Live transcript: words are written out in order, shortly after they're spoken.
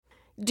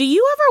Do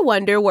you ever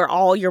wonder where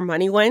all your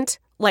money went?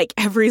 Like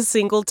every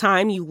single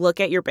time you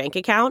look at your bank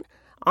account?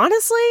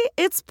 Honestly,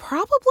 it's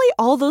probably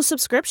all those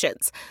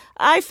subscriptions.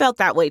 I felt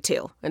that way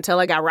too,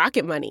 until I got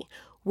Rocket Money.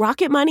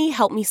 Rocket Money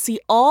helped me see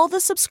all the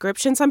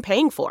subscriptions I'm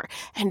paying for,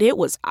 and it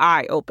was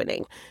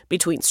eye-opening.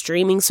 Between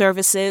streaming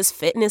services,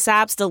 fitness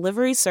apps,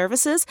 delivery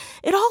services,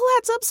 it all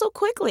adds up so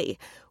quickly.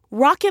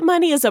 Rocket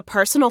Money is a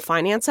personal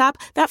finance app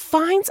that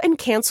finds and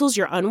cancels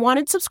your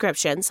unwanted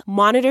subscriptions,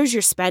 monitors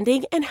your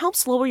spending, and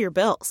helps lower your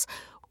bills.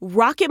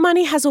 Rocket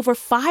Money has over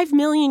 5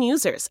 million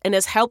users and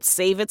has helped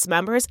save its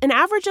members an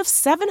average of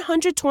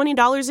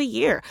 $720 a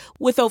year,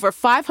 with over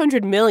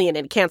 500 million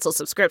in canceled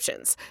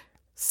subscriptions.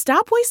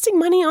 Stop wasting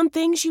money on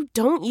things you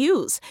don't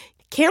use.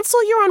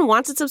 Cancel your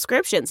unwanted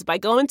subscriptions by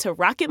going to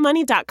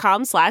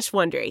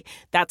rocketmoney.com/Wondery.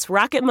 That's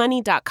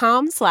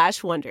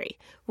rocketmoney.com/Wondery.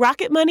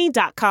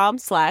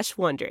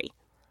 rocketmoney.com/Wondery.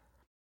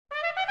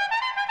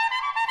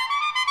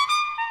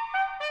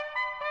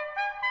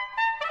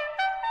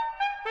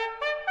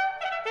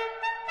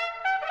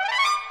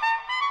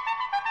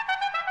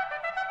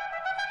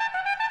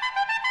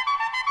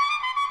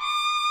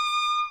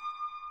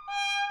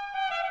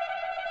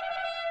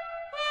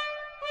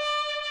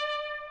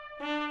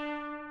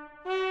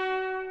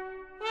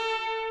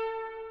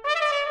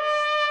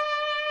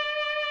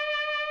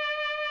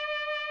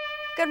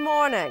 Good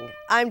morning.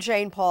 I'm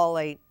Jane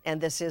Pauley,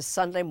 and this is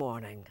Sunday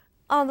Morning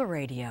on the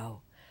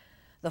radio.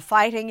 The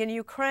fighting in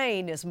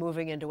Ukraine is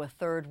moving into a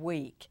third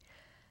week.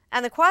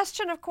 And the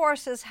question, of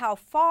course, is how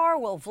far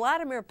will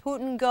Vladimir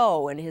Putin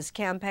go in his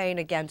campaign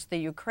against the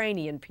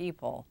Ukrainian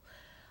people?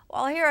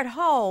 While here at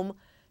home,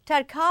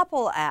 Ted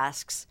Koppel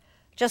asks,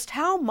 just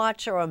how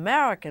much are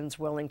Americans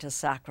willing to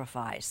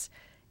sacrifice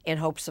in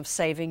hopes of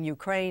saving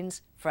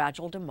Ukraine's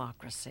fragile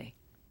democracy?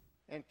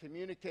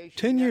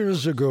 10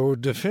 years ago,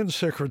 Defense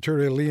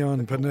Secretary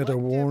Leon Panetta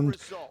warned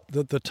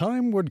that the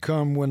time would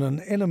come when an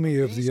enemy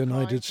of the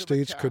United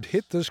States could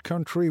hit this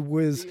country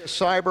with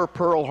cyber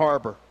Pearl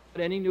Harbor.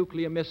 Any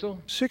nuclear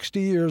missile? 60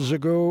 years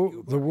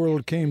ago, the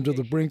world came to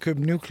the brink of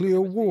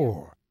nuclear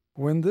war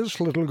when this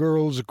little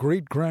girl's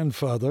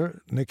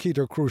great-grandfather,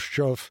 Nikita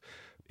Khrushchev,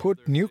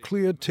 put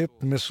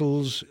nuclear-tipped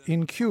missiles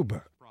in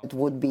Cuba. It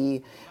would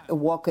be a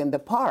walk in the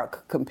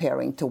park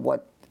comparing to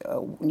what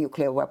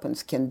nuclear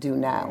weapons can do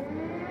now.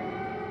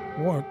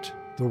 What,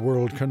 the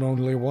world can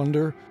only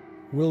wonder,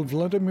 will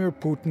Vladimir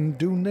Putin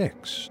do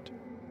next?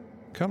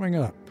 Coming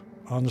up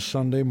on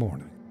Sunday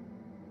Morning.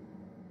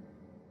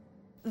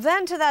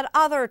 Then to that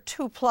other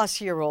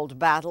 2-plus-year-old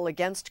battle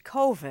against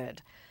COVID.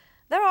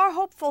 There are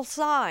hopeful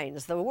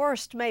signs the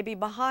worst may be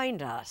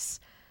behind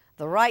us.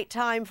 The right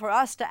time for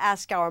us to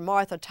ask our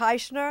Martha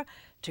Teichner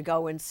to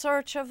go in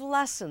search of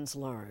lessons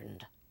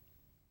learned.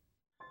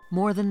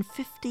 More than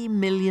 50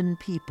 million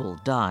people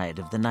died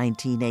of the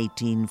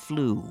 1918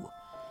 flu.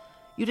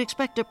 You'd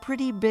expect a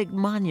pretty big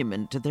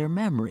monument to their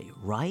memory,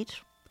 right?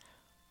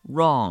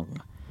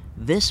 Wrong.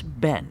 This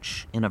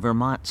bench in a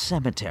Vermont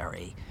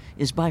cemetery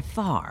is by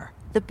far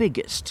the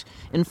biggest.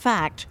 In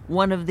fact,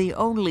 one of the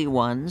only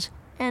ones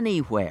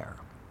anywhere.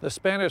 The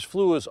Spanish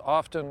flu is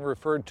often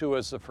referred to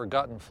as the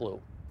forgotten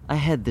flu.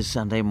 Ahead this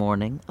Sunday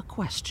morning, a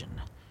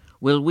question.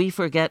 Will we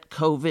forget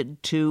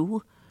COVID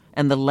too?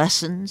 And the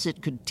lessons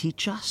it could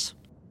teach us?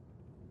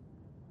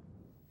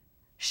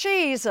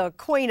 She's a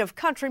queen of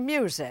country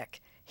music.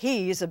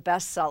 He's a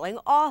best-selling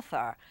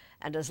author.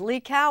 And as Lee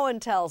Cowan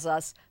tells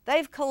us,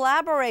 they've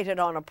collaborated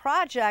on a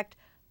project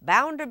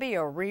bound to be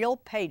a real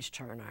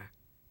page-turner.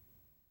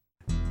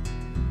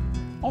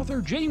 Author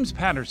James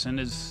Patterson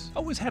has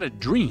always had a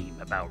dream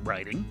about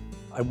writing.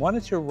 I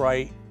wanted to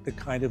write the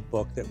kind of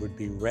book that would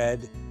be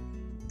read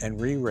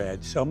and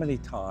reread so many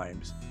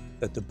times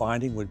that the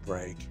binding would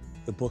break,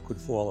 the book would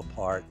fall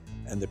apart,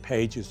 and the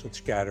pages would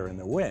scatter in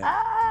the wind.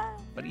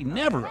 But he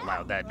never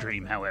allowed that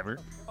dream, however,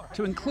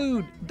 to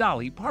include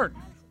Dolly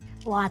Parton.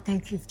 Well, I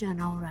think you've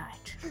done all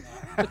right.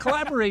 The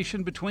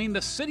collaboration between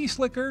the city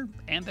slicker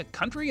and the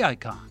country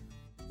icon.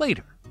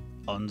 Later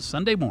on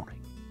Sunday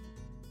Morning.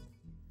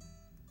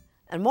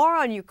 And more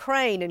on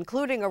Ukraine,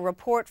 including a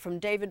report from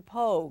David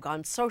Pogue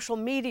on social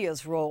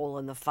media's role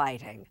in the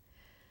fighting.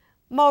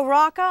 Mo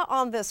Rocca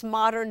on this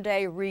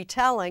modern-day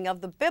retelling of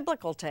the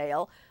biblical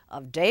tale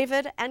of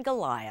David and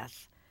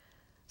Goliath.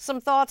 Some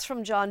thoughts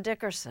from John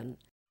Dickerson.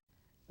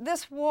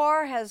 This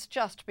war has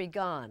just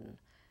begun,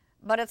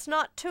 but it's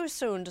not too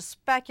soon to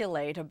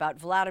speculate about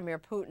Vladimir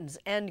Putin's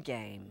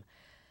endgame.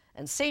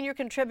 And senior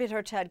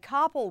contributor Ted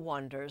Koppel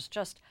wonders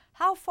just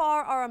how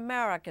far are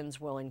Americans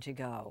willing to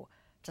go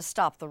to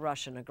stop the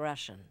Russian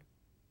aggression.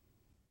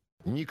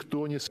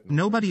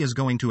 Nobody is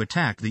going to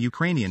attack the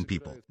Ukrainian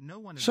people.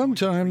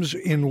 Sometimes,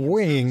 in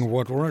weighing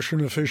what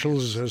Russian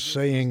officials are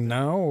saying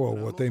now or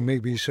what they may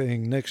be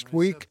saying next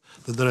week,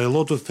 there are a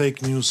lot of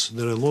fake news,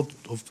 there are a lot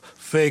of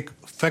fake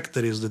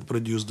factories that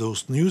produce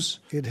those news.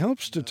 It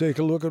helps to take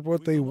a look at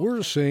what they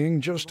were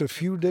saying just a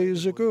few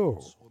days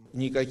ago.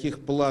 We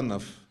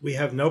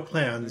have no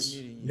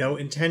plans, no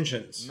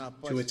intentions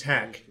to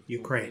attack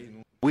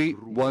Ukraine. We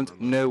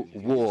want no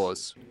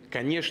wars.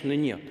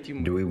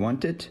 Do we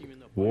want it?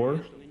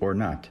 War or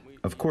not?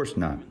 Of course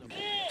not.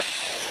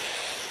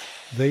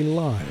 They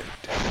lied.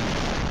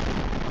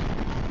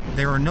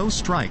 There are no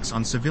strikes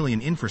on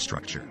civilian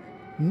infrastructure.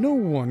 No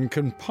one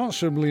can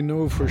possibly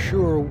know for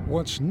sure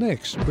what's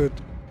next, but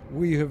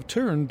we have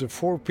turned to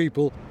 4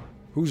 people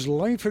whose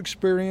life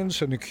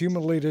experience and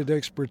accumulated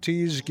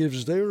expertise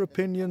gives their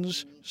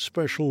opinions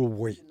special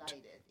weight.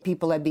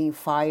 People are being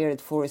fired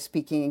for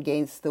speaking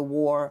against the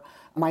war.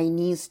 My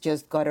niece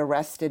just got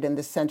arrested in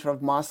the center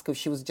of Moscow.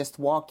 She was just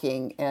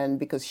walking, and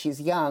because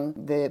she's young,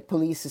 the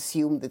police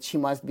assumed that she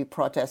must be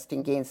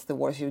protesting against the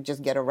war. She would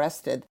just get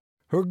arrested.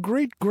 Her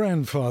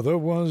great-grandfather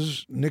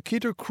was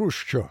Nikita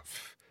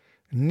Khrushchev.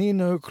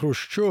 Nina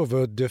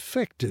Khrushcheva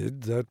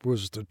defected, that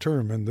was the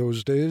term in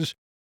those days,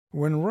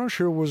 when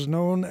Russia was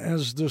known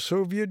as the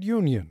Soviet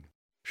Union.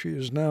 She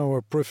is now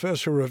a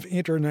professor of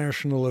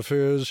international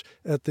affairs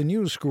at the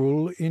New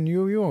School in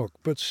New York,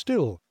 but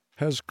still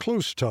has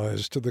close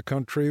ties to the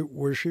country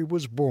where she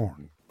was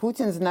born.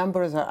 Putin's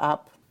numbers are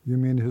up. You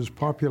mean his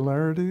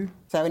popularity?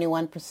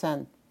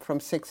 71% from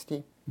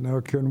 60.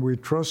 Now, can we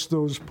trust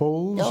those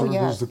polls, or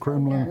yes. does the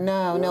Kremlin?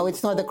 No,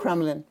 it's not the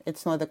Kremlin.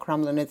 It's not the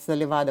Kremlin. It's the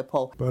Levada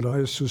poll. But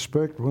I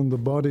suspect when the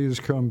bodies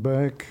come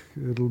back,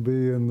 it'll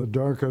be in the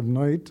dark of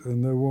night,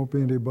 and there won't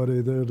be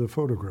anybody there to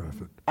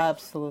photograph it.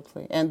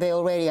 Absolutely. And they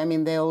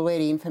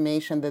already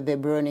information that they're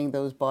burning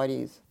those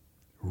bodies.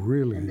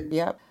 Really?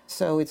 Yep.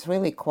 So it's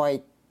really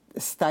quite a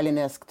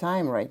Stalin-esque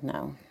time right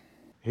now.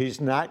 He's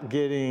not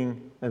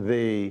getting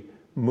the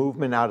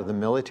movement out of the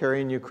military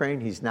in Ukraine.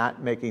 He's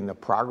not making the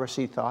progress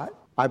he thought.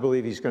 I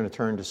believe he's going to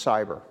turn to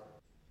cyber.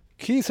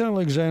 Keith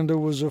Alexander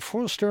was a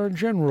 4-star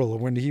general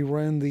when he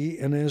ran the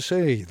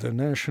NSA, the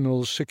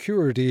National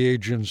Security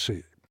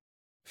Agency.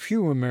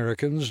 Few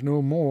Americans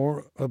know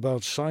more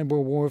about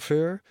cyber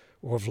warfare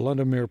or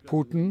Vladimir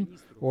Putin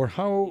or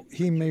how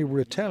he may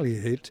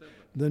retaliate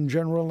than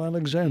General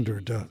Alexander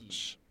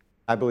does.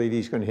 I believe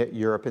he's going to hit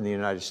Europe and the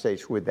United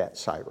States with that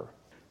cyber.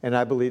 And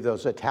I believe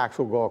those attacks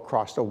will go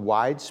across a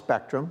wide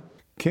spectrum.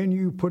 Can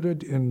you put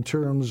it in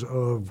terms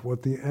of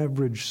what the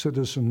average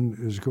citizen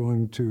is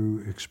going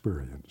to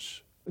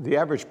experience? The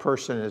average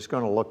person is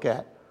going to look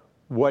at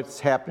what's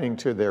happening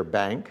to their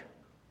bank,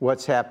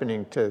 what's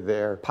happening to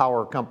their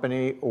power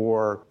company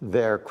or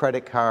their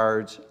credit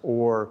cards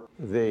or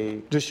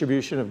the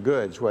distribution of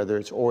goods, whether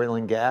it's oil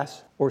and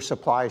gas or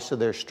supplies to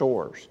their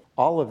stores.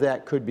 All of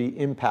that could be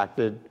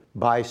impacted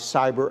by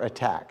cyber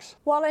attacks.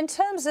 Well, in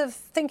terms of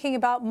thinking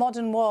about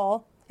modern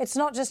war, it's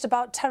not just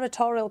about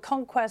territorial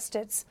conquest,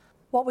 it's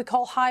what we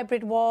call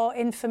hybrid war,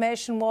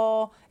 information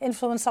war,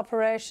 influence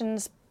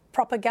operations,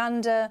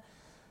 propaganda,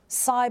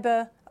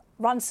 cyber,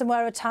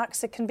 ransomware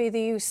attacks. It can be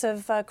the use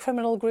of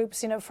criminal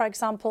groups, for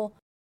example.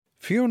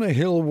 Fiona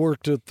Hill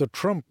worked at the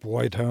Trump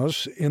White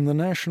House in the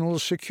National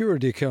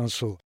Security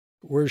Council,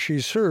 where she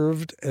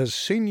served as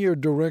Senior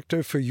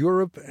Director for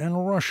Europe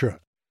and Russia.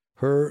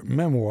 Her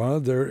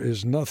memoir, There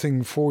Is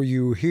Nothing for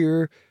You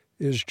Here,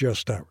 is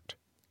just out.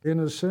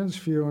 In a sense,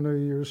 Fiona,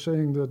 you're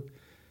saying that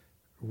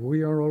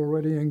we are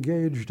already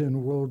engaged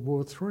in World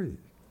War III.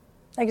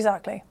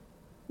 Exactly.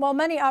 Well,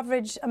 many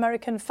average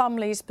American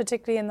families,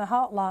 particularly in the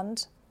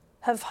heartland,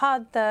 have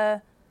had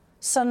their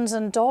sons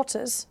and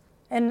daughters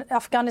in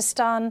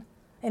Afghanistan,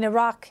 in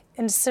Iraq,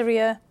 in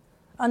Syria,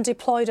 and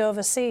deployed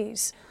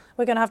overseas.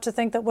 We're going to have to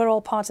think that we're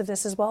all part of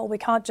this as well. We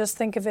can't just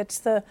think of it as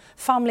the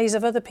families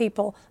of other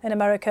people in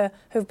America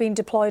who've been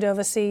deployed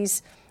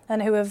overseas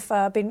and who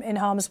have been in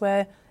harm's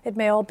way. It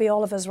may all be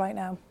all of us right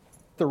now.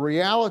 The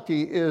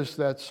reality is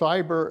that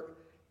cyber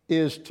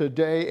is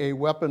today a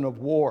weapon of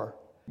war.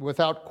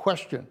 Without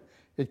question,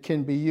 it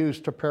can be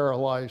used to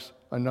paralyze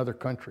another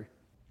country.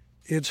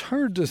 It's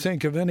hard to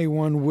think of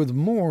anyone with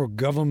more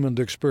government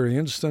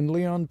experience than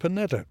Leon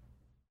Panetta,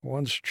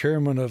 once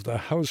chairman of the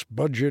House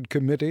Budget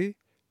Committee,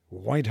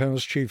 White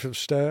House Chief of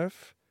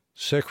Staff,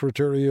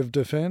 Secretary of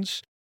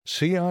Defense,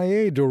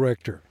 CIA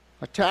Director.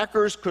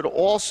 Attackers could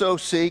also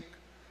seek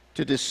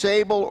to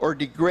disable or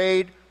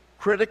degrade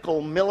critical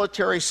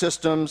military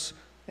systems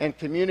and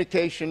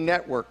communication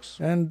networks.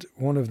 And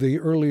one of the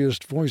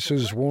earliest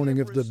voices warning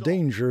of the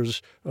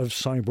dangers of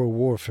cyber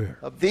warfare.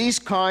 Of these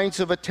kinds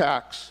of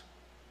attacks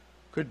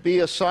could be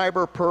a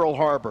cyber Pearl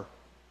Harbor.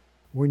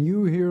 When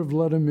you hear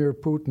Vladimir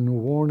Putin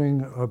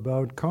warning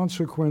about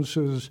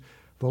consequences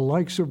the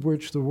likes of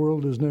which the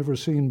world has never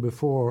seen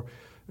before,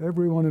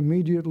 everyone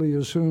immediately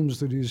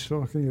assumes that he's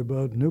talking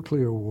about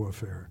nuclear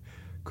warfare.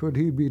 Could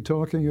he be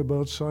talking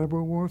about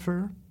cyber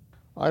warfare?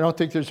 I don't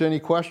think there's any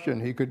question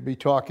he could be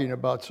talking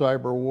about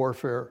cyber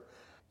warfare.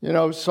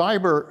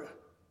 Cyber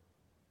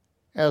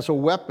as a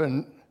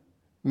weapon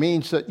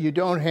means that you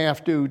don't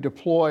have to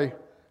deploy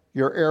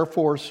your Air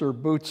Force or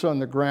boots on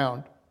the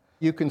ground.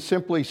 You can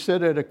simply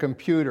sit at a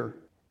computer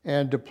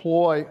and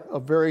deploy a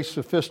very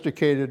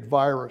sophisticated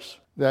virus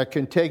that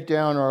can take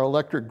down our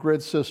electric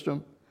grid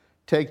system,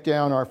 take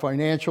down our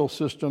financial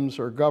systems,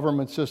 our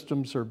government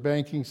systems, our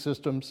banking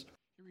systems.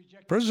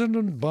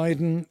 President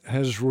Biden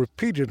has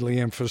repeatedly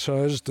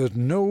emphasized that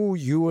no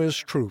U.S.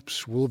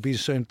 troops will be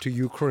sent to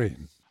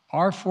Ukraine.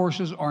 Our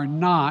forces are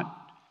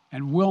not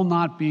and will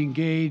not be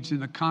engaged in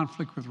the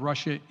conflict with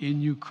Russia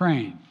in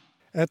Ukraine.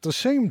 At the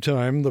same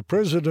time, the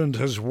president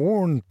has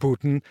warned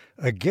Putin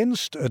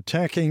against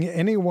attacking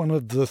any one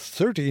of the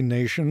 30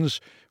 nations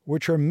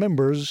which are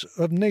members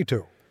of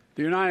NATO.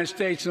 The United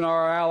States and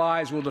our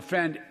allies will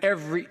defend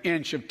every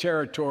inch of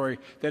territory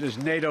that is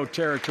NATO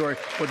territory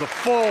with the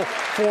full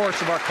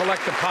force of our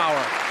collective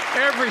power.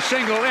 Every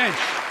single inch.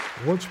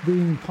 What's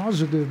being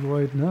posited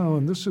right now,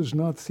 and this is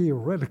not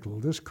theoretical,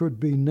 this could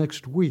be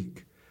next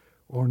week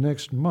or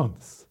next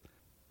month,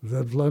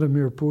 that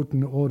Vladimir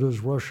Putin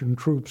orders Russian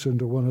troops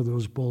into one of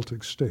those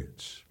Baltic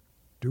states.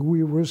 Do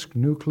we risk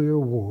nuclear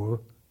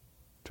war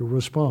to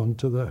respond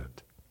to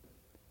that?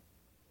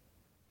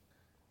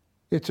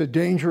 It's a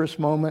dangerous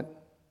moment.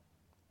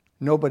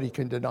 Nobody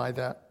can deny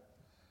that.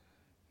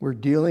 We're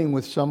dealing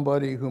with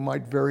somebody who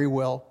might very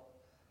well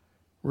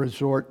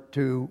resort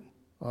to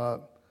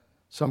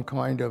some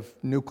kind of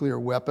nuclear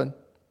weapon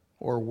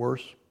or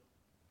worse.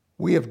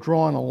 We have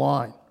drawn a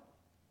line.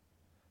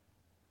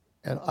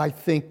 And I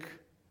think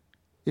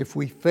if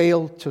we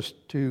fail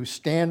to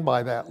stand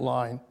by that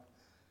line,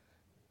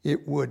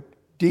 it would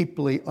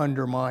deeply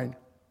undermine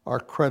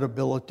our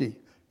credibility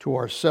to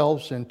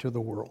ourselves and to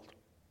the world.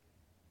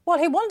 Well,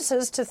 he wants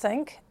us to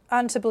think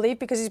and to believe,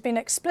 because he's been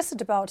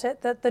explicit about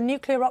it, that the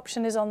nuclear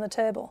option is on the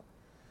table,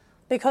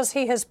 because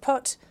he has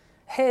put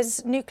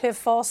his nuclear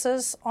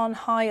forces on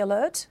high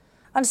alert.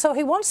 And so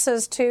he wants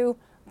us to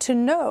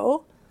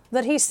know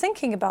that he's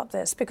thinking about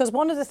this, because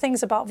one of the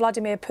things about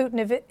Vladimir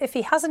Putin, if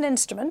he has an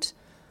instrument,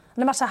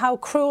 no matter how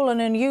cruel and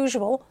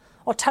unusual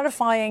or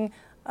terrifying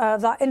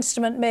that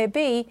instrument may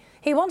be,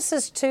 he wants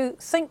us to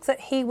think that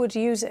he would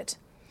use it.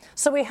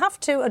 So we have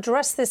to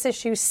address this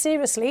issue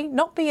seriously,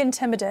 not be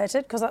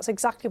intimidated, because that's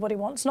exactly what he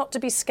wants, not to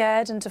be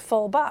scared and to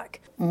fall back.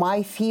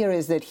 My fear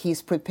is that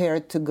he's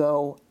prepared to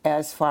go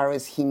as far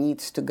as he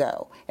needs to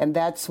go. And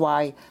that's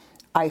why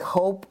I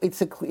hope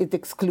it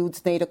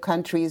excludes NATO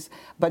countries,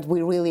 but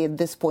we really at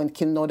this point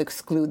cannot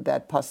exclude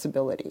that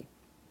possibility.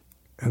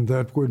 And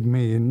that would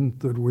mean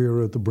that we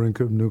are at the brink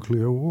of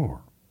nuclear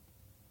war.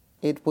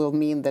 It will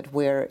mean that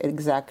we're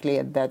exactly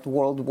at that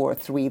World War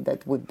III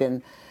that we've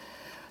been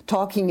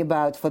talking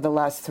about for the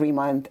last 3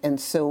 months and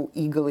so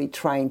eagerly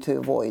trying to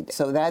avoid.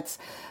 So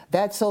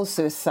that's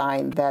also a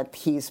sign that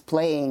he's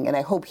playing, and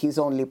I hope he's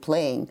only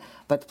playing,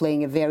 but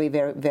playing a very,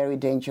 very, very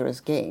dangerous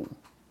game.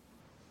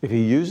 If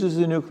he uses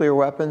the nuclear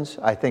weapons,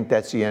 I think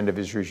that's the end of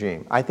his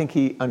regime. I think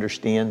he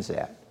understands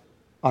that.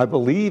 I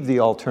believe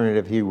the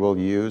alternative he will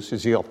use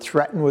is he'll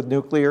threaten with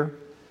nuclear,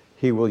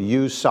 he will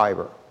use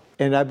cyber.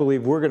 And I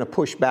believe we're going to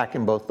push back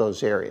in both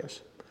those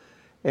areas.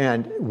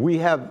 And we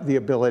have the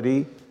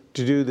ability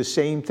to do the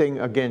same thing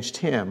against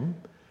him.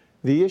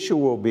 The issue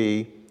will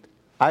be,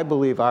 I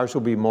believe ours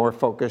will be more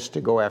focused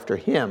to go after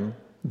him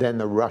than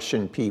the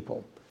Russian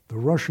people. The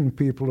Russian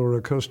people are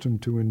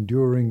accustomed to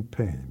enduring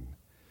pain.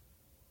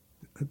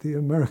 The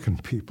American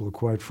people,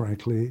 quite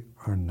frankly,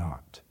 are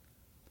not.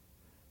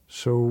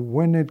 So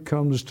when it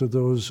comes to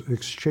those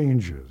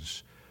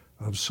exchanges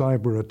of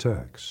cyber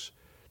attacks,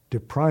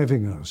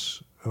 depriving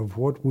us of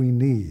what we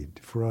need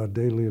for our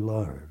daily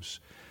lives,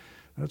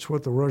 that's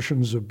what the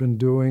Russians have been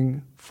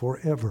doing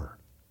forever.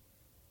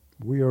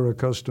 We are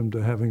accustomed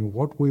to having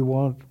what we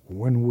want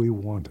when we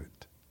want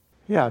it.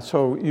 Yeah,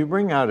 so you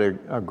bring out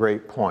a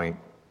great point.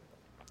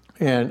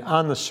 And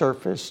on the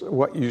surface,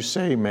 what you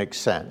say makes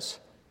sense.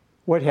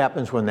 What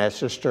happens when that's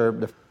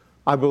disturbed?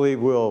 I believe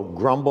we'll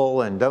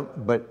grumble,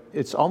 but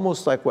it's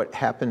almost like what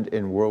happened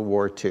in World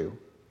War II.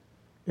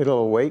 It'll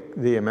awake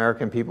the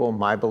American people,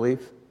 my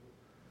belief,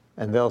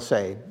 and they'll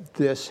say,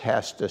 this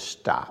has to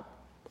stop.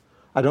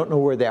 I don't know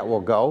where that will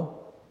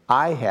go.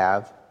 I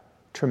have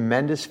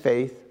tremendous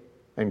faith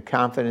and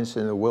confidence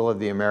in the will of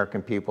the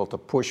American people to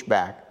push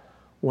back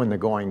when the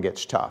going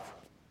gets tough.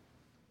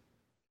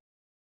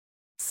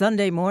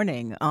 Sunday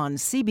Morning on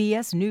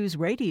CBS News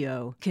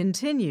Radio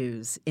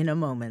continues in a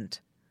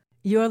moment.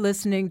 You're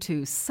listening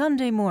to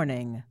Sunday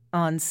Morning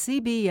on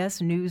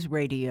CBS News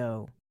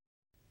Radio.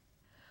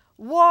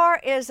 War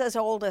is as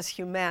old as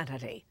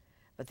humanity,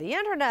 but the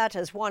internet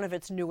is one of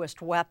its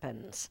newest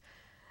weapons.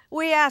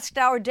 We asked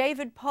our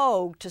David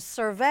Pogue to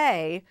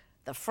survey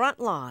the front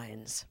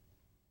lines.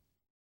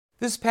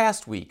 This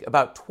past week,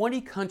 about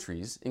 20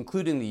 countries,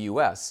 including the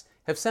U.S.,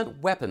 have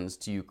sent weapons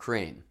to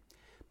Ukraine.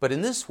 But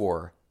in this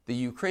war, the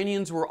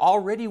Ukrainians were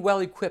already well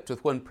equipped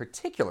with one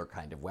particular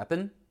kind of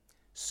weapon: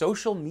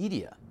 social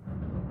media.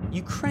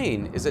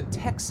 Ukraine is a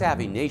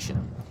tech-savvy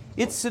nation.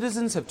 Its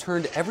citizens have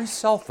turned every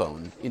cell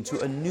phone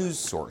into a news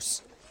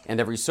source and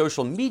every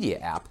social media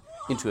app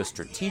into a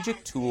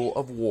strategic tool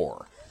of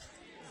war.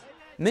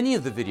 Many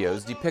of the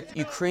videos depict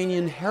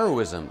Ukrainian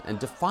heroism and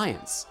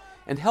defiance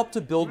and help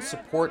to build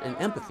support and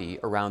empathy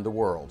around the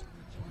world.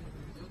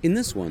 In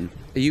this one,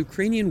 a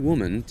Ukrainian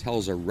woman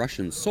tells a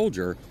Russian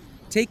soldier,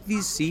 "Take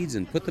these seeds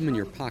and put them in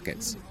your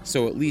pockets,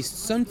 so at least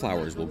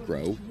sunflowers will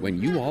grow when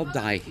you all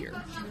die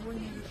here."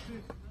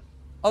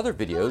 Other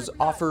videos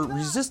offer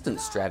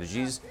resistance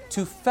strategies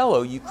to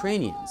fellow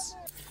Ukrainians,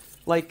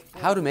 like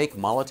how to make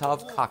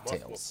Molotov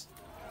cocktails.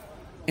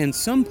 And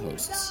some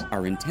posts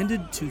are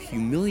intended to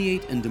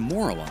humiliate and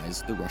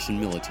demoralize the Russian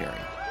military.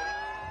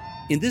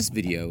 In this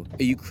video,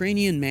 a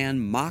Ukrainian man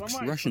mocks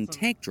Russian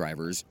tank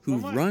drivers who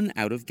run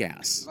out of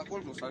gas.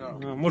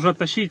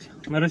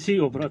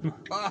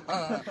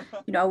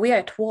 You know, we are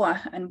at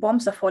war and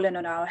bombs are falling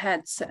on our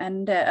heads,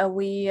 and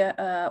we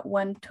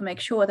want to make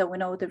sure that we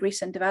know the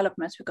recent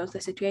developments because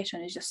the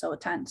situation is just so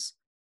tense.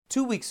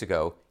 2 weeks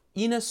ago,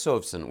 Inna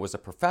Sovsun was a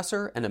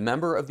professor and a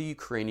member of the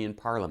Ukrainian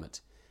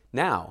parliament.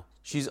 Now,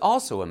 she's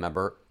also a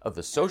member of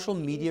the social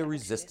media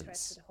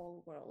resistance.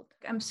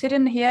 I'm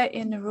sitting here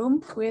in a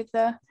room with,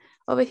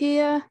 over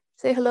here,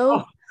 say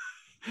hello. Oh.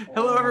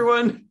 Hello,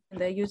 everyone.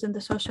 They're using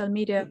the social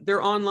media.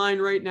 They're online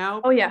right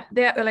now? Oh yeah,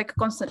 they're like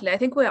constantly. I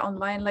think we're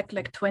online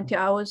like 20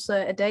 hours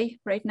a day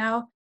right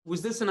now.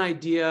 Was this an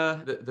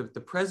idea that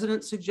the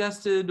president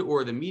suggested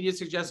or the media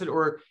suggested,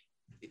 or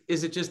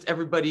is it just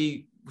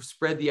everybody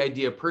spread the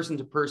idea person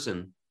to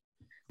person?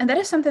 And that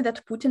is something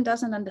that Putin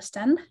doesn't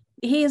understand.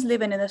 He is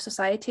living in a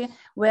society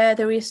where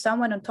there is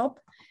someone on top,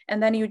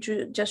 and then you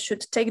just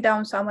should take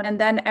down someone, and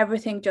then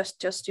everything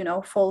just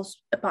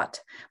falls apart.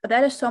 But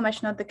that is so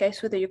much not the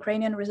case with the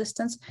Ukrainian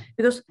resistance,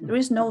 because there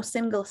is no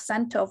single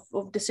center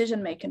of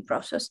decision-making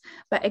process.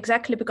 But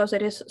exactly because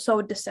it is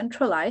so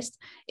decentralized,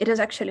 it is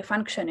actually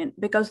functioning,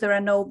 because there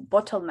are no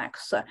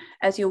bottlenecks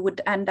as you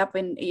would end up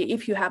in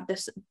if you have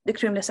this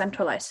extremely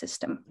centralized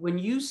system. When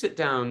you sit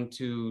down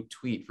to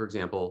tweet, for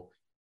example,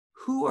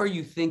 who are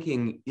you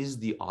thinking is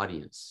the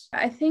audience?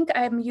 I think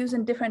I'm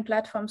using different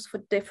platforms for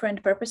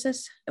different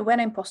purposes. When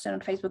I'm posting on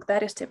Facebook,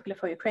 that is typically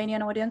for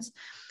Ukrainian audience.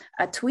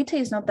 Twitter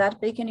is not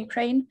that big in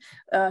Ukraine,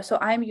 so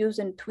I'm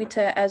using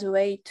Twitter as a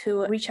way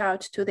to reach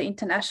out to the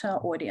international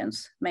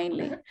audience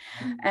mainly.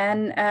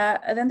 And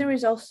then there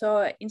is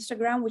also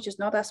Instagram, which is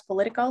not as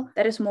political.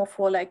 That is more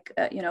for like,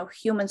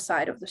 human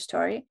side of the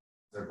story.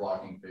 They're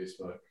blocking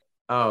Facebook.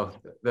 Oh,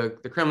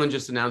 the Kremlin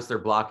just announced they're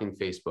blocking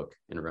Facebook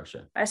in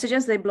Russia. I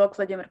suggest they block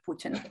Vladimir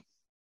Putin.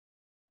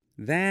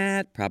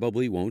 That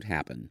probably won't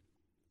happen.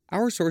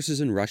 Our sources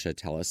in Russia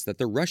tell us that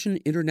the Russian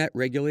internet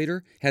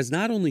regulator has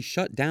not only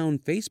shut down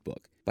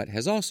Facebook, but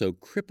has also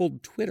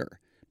crippled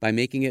Twitter by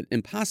making it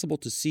impossible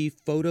to see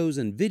photos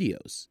and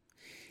videos.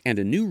 And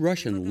a new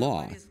Russian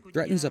law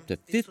threatens up to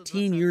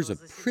 15 years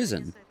of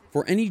prison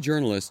for any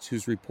journalist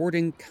whose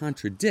reporting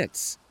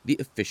contradicts the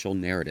official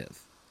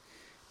narrative.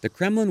 The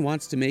Kremlin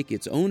wants to make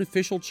its own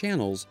official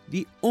channels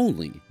the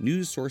only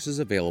news sources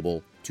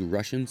available to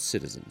Russian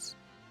citizens.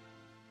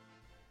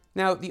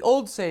 Now, the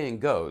old saying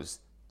goes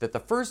that the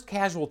first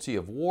casualty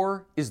of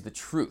war is the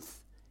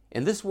truth,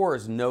 and this war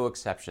is no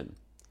exception.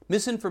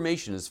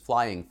 Misinformation is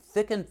flying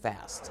thick and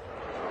fast.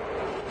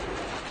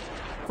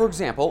 For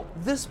example,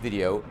 this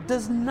video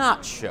does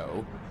not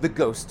show the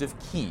ghost of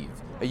Kyiv,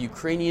 a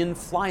Ukrainian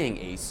flying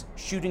ace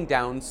shooting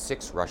down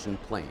 6 Russian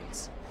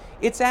planes.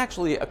 It's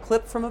actually a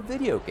clip from a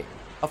video game,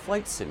 a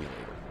flight simulator.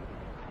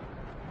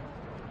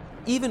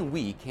 Even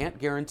we can't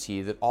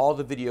guarantee that all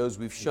the videos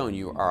we've shown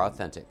you are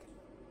authentic.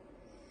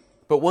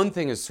 But one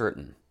thing is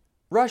certain.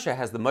 Russia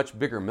has the much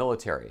bigger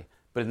military,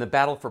 but in the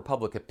battle for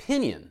public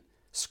opinion,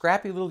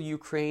 scrappy little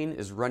Ukraine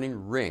is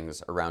running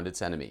rings around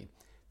its enemy,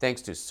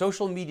 thanks to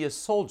social media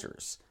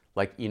soldiers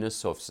like Inna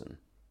Sovsun.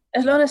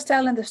 As long as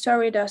telling the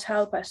story does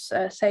help us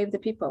save the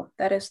people,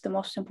 that is the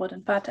most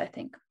important part, I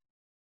think.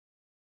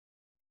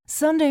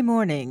 Sunday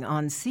Morning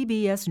on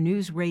CBS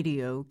News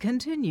Radio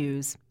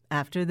continues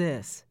after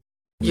this.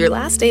 Your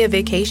last day of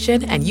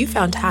vacation and you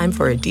found time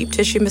for a deep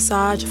tissue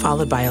massage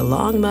followed by a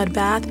long mud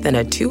bath, then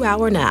a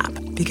 2-hour nap.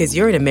 Because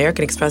you're an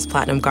American Express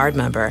Platinum Card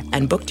member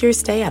and booked your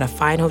stay at a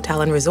fine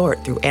hotel and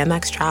resort through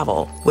Amex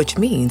Travel, which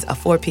means a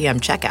 4 p.m.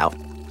 checkout.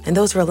 And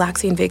those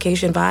relaxing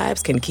vacation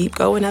vibes can keep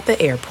going at the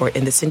airport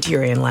in the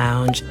Centurion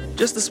Lounge.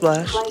 Just a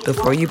splash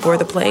before you board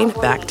the plane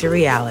back to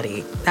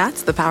reality.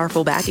 That's the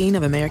powerful backing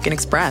of American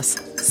Express.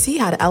 See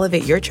how to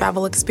elevate your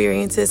travel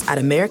experiences at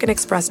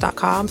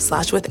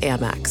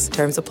americanexpress.com/withAmex.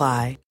 Terms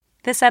apply.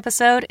 This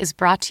episode is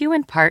brought to you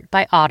in part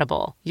by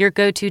Audible, your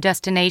go-to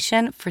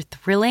destination for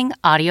thrilling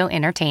audio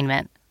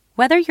entertainment.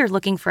 Whether you're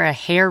looking for a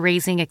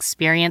hair-raising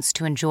experience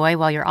to enjoy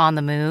while you're on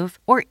the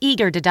move or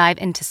eager to dive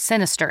into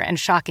sinister and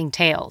shocking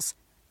tales,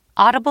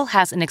 Audible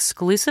has an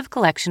exclusive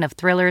collection of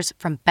thrillers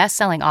from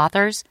best-selling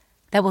authors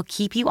that will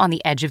keep you on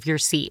the edge of your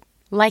seat,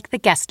 like The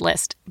Guest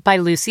List by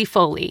Lucy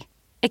Foley.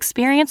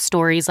 Experience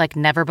stories like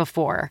never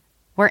before,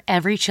 where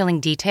every chilling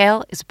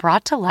detail is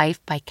brought to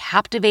life by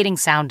captivating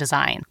sound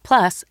design.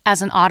 Plus,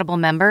 as an Audible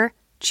member,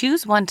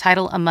 choose one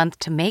title a month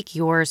to make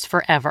yours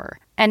forever.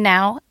 And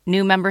now,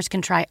 new members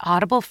can try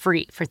Audible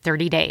free for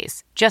 30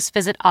 days. Just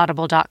visit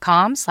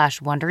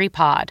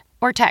audible.com/WonderyPod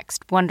or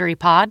text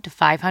WonderyPod to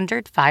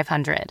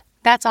 500-500.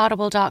 That's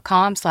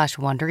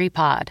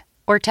audible.com/WonderyPod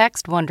or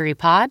text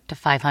WonderyPod to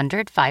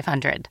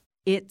 500-500.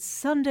 It's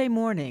Sunday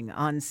Morning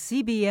on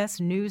CBS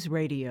News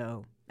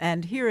Radio.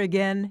 And here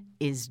again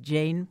is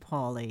Jane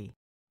Pauley.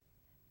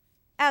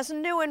 As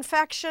new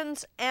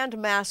infections and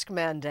mask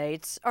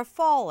mandates are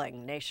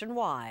falling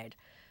nationwide,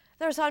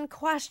 there's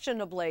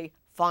unquestionably,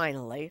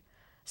 finally,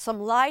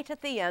 some light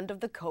at the end of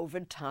the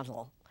COVID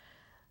tunnel.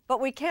 But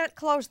we can't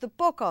close the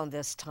book on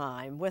this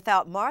time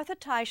without Martha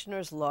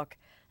Teichner's look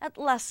at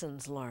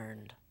lessons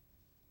learned.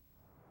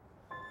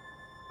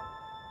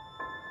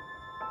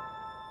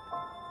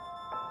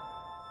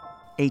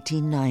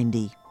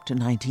 (1890 to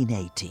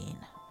 1918,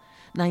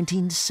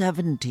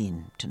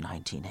 1917 to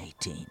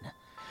 1918.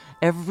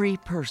 Every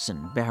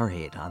person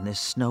buried on this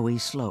snowy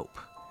slope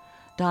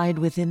died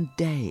within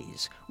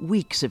days,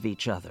 weeks of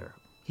each other,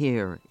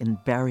 here in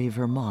Barre,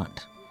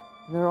 Vermont.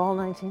 They're all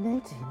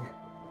 1918.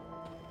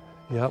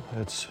 Yep,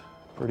 it's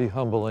pretty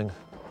humbling.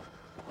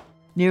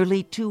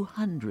 Nearly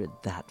 200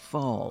 that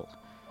fall,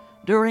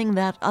 during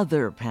that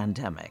other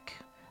pandemic,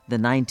 the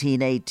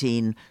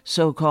 1918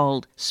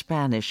 so-called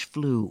Spanish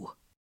flu.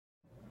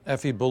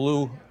 Effie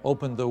Ballou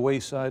opened the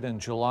Wayside in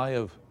July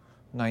of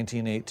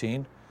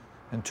 1918,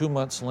 and 2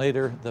 months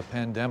later, the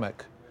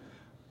pandemic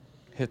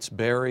hits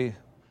Barre.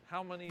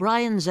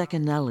 Brian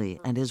Zecchinelli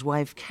and his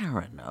wife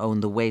Karen own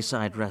the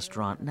Wayside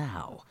restaurant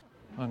now.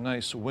 A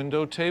nice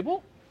window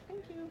table.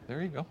 Thank you.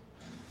 There you go.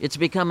 It's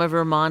become a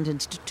Vermont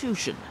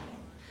institution.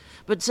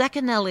 But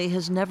Zecchinelli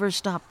has never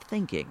stopped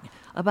thinking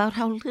about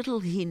how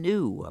little he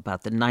knew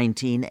about the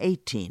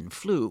 1918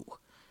 flu,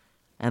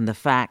 and the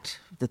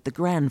fact that the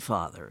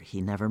grandfather he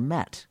never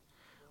met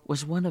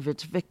was one of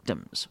its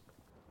victims.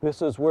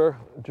 This is where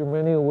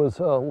Germinio was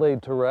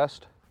laid to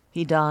rest.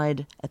 He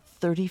died at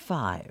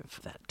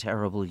 35 that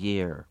terrible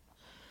year.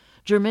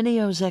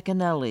 Germinio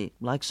Zecchinelli,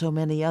 like so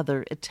many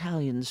other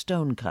Italian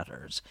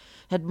stonecutters,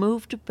 had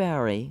moved to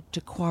Barre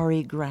to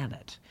quarry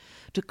granite,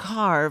 to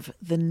carve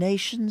the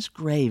nation's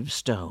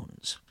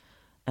gravestones,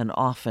 and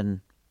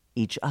often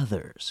each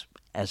other's,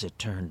 as it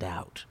turned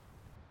out.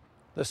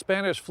 The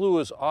Spanish flu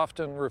is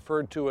often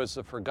referred to as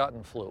the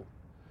forgotten flu.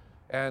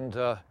 And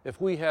if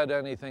we had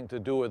anything to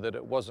do with it,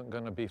 it wasn't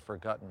going to be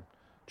forgotten.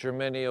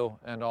 Germinio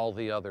and all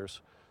the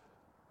others.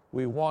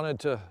 We wanted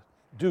to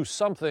do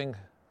something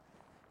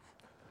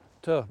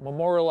to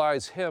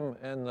memorialize him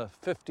and the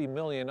 50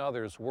 million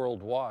others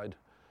worldwide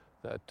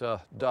that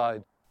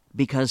died.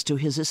 Because to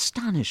his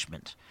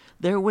astonishment,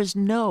 there was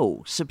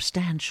no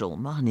substantial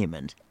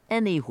monument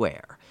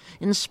anywhere,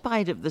 in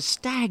spite of the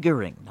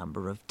staggering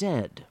number of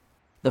dead.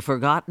 The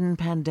forgotten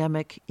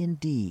pandemic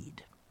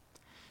indeed.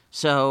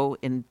 So,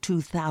 in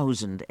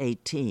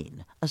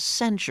 2018, a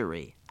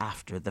century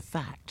after the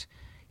fact,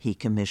 he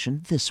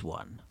commissioned this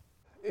one.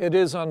 It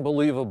is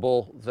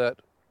unbelievable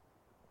that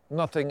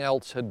nothing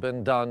else had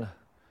been done.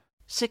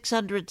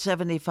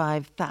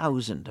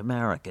 675,000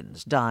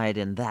 Americans died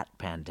in that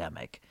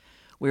pandemic.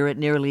 We're at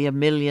nearly 1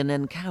 million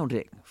and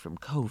counting from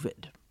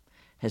COVID.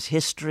 Has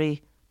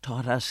history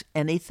taught us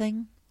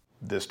anything?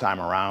 This time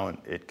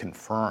around, it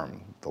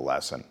confirmed the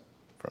lesson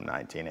from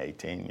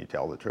 1918, you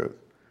tell the truth.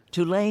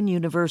 Tulane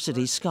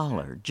University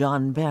scholar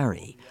John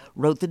Barry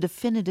wrote the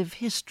definitive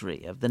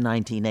history of the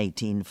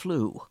 1918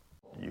 flu.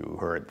 You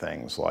heard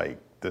things like,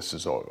 this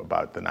is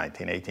about the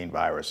 1918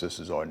 virus, this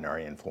is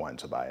ordinary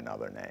influenza by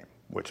another name,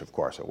 which of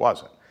course it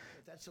wasn't.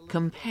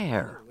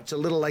 Compare. It's a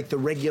little like the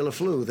regular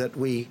flu that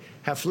we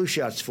have flu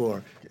shots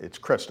for. It's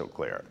crystal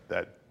clear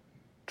that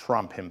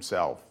Trump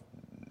himself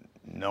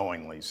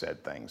knowingly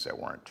said things that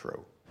weren't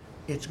true.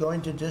 It's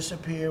going to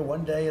disappear.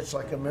 One day it's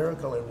like a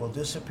miracle. It will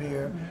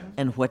disappear.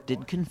 And what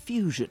did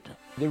confusion?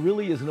 There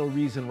really is no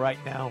reason right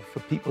now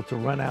for people to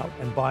run out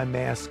and buy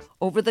masks.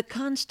 Over the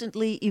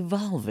constantly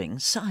evolving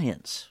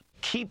science.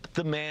 Keep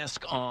the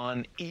mask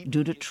on.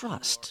 Due to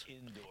trust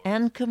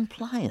and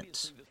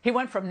compliance. He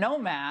went from no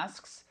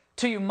masks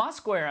to you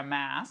must wear a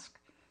mask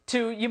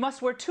to you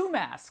must wear 2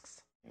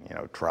 masks. You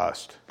know,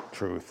 trust,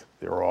 truth,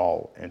 they're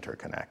all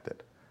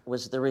interconnected.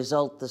 Was the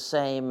result the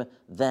same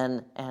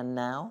then and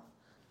now?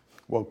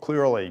 Well,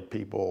 clearly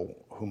people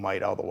who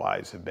might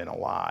otherwise have been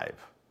alive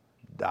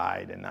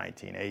died in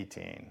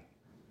 1918.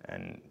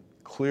 And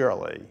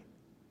clearly,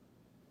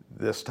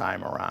 this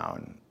time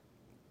around,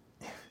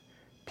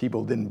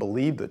 people didn't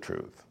believe the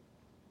truth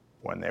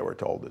when they were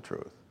told the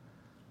truth.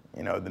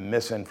 You know, the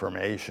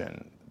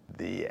misinformation,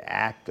 the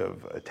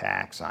active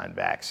attacks on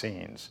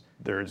vaccines,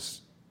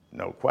 there's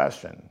no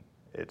question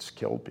it's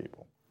killed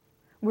people.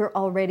 We're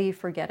already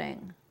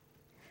forgetting.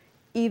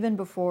 Even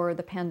before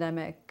the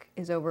pandemic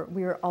is over,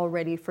 we are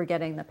already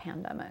forgetting the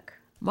pandemic.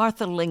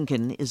 Martha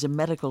Lincoln is a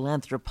medical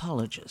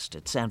anthropologist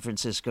at San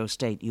Francisco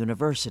State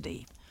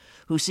University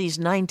who sees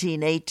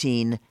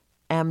 1918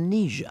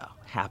 amnesia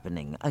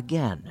happening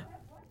again.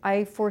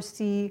 I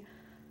foresee,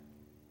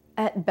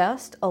 at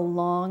best, a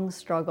long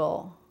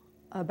struggle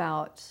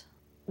about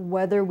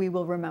whether we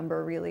will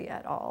remember really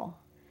at all.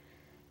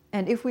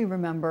 And if we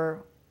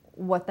remember,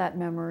 what that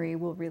memory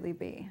will really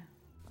be.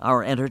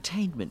 Our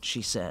entertainment,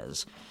 she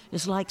says,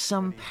 is like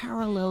some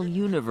parallel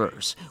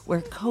universe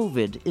where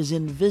COVID is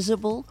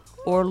invisible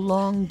or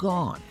long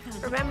gone.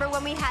 Remember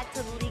when we had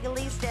to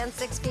legally stand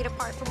 6 feet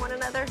apart from one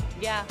another?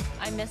 Yeah,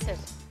 I miss it.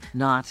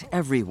 Not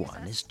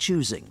everyone is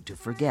choosing to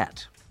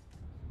forget.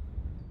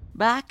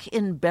 Back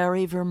in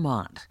Barre,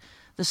 Vermont,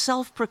 the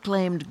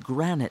self-proclaimed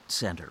granite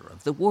center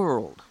of the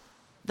world,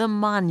 the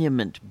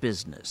monument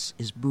business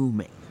is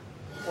booming.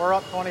 We're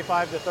up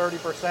 25 to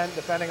 30%,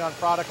 depending on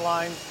product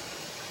lines.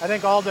 I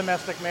think all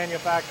domestic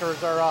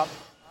manufacturers are up.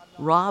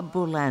 Rob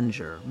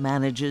Boulanger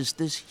manages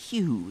this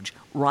huge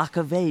Rock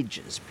of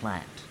Ages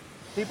plant.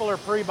 People are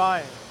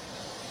pre-buying.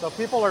 So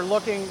people are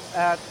looking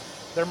at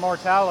their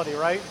mortality,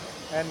 right?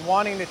 And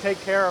wanting to take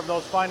care of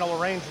those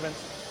final arrangements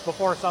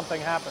before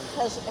something happens.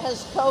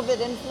 Has COVID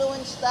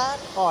influenced that?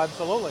 Oh,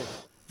 absolutely.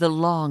 The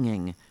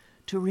longing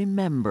to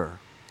remember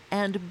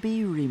and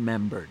be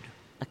remembered,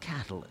 a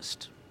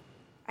catalyst.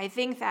 I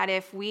think that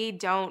if we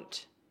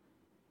don't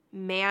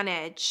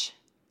manage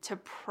to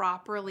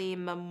properly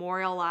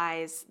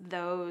memorialize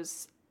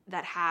those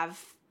that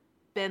have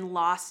been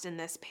lost in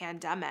this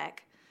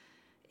pandemic,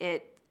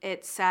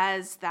 it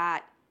says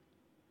that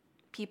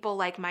people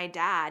like my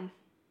dad,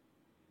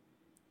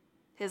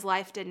 his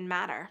life didn't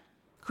matter.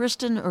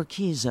 Kristen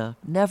Urquiza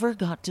never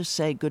got to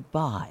say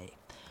goodbye.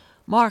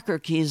 Mark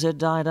Urquiza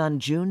died on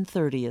June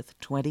 30th,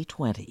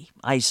 2020,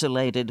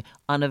 isolated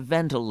on a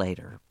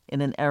ventilator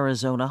in an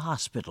Arizona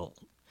hospital.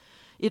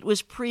 It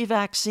was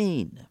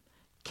pre-vaccine.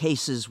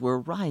 Cases were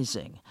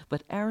rising,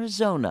 but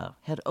Arizona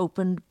had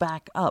opened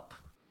back up.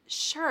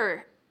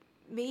 Sure,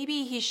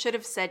 maybe he should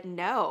have said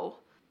no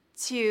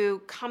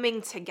to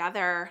coming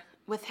together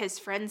with his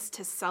friends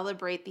to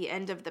celebrate the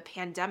end of the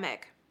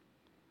pandemic.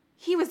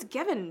 He was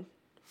given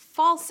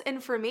false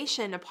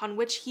information upon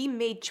which he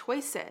made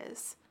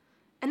choices,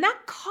 and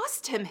that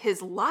cost him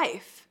his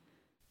life.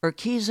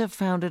 Urquiza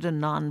founded a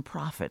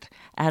nonprofit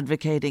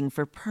advocating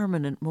for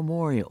permanent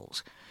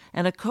memorials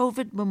and a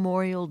COVID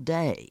Memorial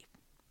Day.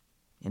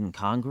 In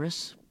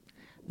Congress,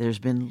 there's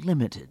been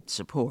limited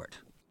support.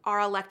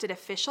 Our elected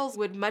officials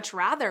would much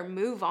rather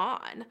move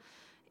on,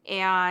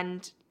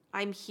 and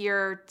I'm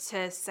here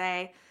to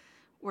say,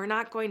 we're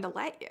not going to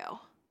let you.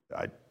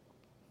 I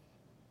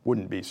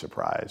wouldn't be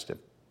surprised if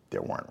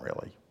there weren't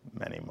really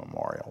many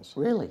memorials.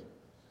 Really?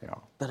 You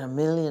know, But 1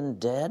 million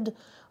dead?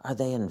 Are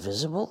they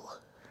invisible?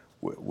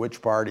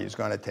 which party is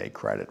going to take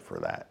credit for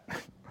that?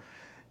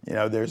 You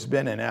know, there's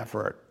been an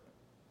effort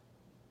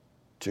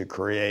to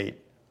create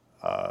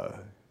a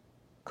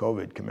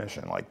COVID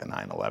commission like the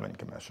 9/11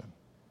 Commission,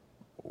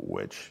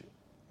 which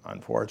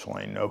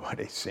unfortunately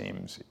nobody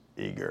seems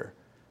eager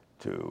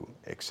to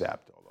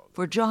accept.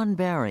 For John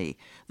Barry,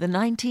 the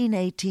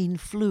 1918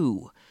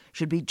 flu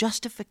should be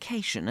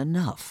justification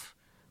enough,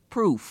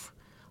 proof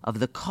of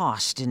the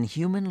cost in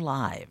human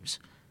lives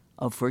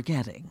of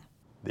forgetting.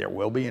 There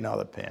will be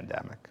another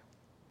pandemic.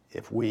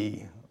 If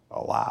we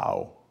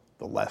allow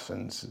the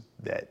lessons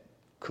that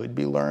could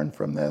be learned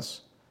from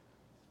this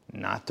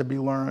not to be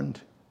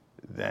learned,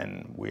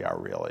 then we are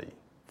really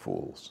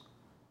fools.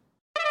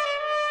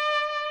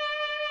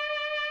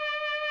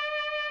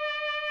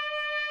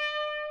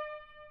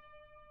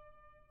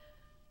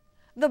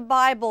 The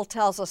Bible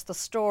tells us the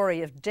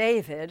story of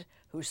David,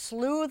 who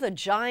slew the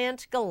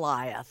giant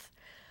Goliath.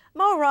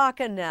 Mo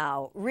Rocca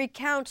now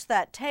recounts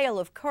that tale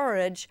of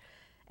courage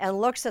and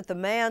looks at the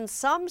man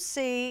some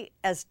see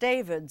as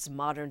David's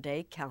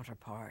modern-day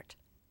counterpart.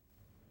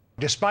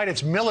 Despite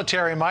its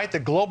military might, the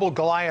global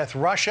Goliath,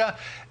 Russia,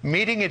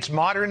 meeting its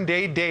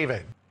modern-day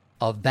David.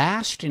 A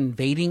vast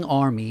invading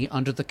army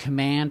under the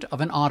command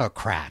of an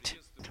autocrat.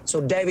 So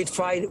David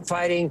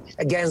fighting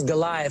against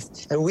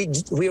Goliath, and we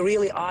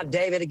really are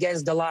David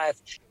against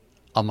Goliath.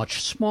 A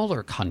much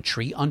smaller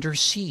country under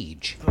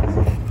siege.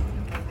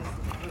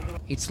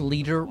 Its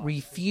leader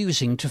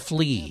refusing to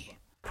flee.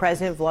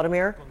 President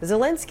Volodymyr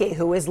Zelensky,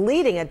 who is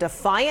leading a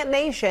defiant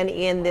nation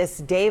in this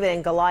David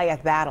and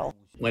Goliath battle.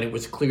 When it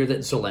was clear that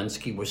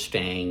Zelensky was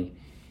staying,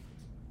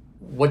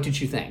 what did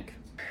you think?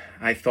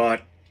 I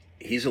thought,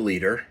 he's a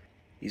leader,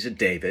 he's a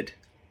David,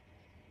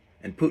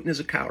 and Putin is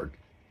a coward.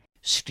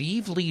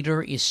 Steve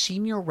Leder is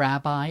senior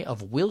rabbi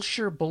of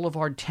Wilshire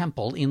Boulevard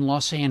Temple in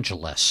Los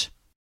Angeles.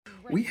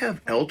 We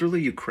have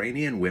elderly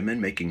Ukrainian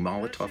women making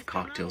Molotov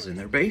cocktails in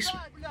their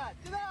basement.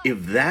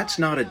 If that's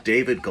not a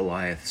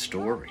David-Goliath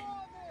story,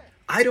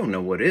 I don't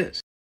know what is.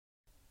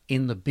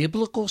 In the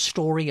biblical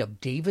story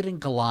of David and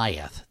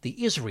Goliath,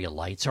 the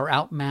Israelites are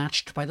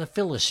outmatched by the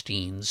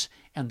Philistines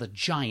and the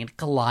giant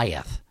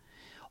Goliath.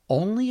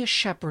 Only a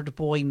shepherd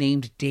boy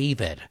named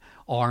David,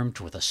 armed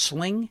with a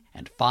sling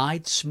and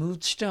 5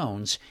 smooth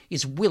stones,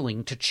 is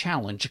willing to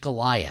challenge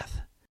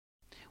Goliath.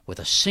 With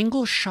a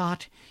single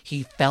shot,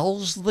 he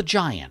fells the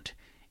giant,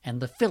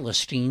 and the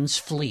Philistines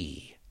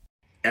flee.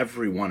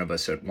 Every one of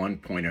us at one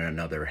point or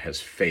another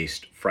has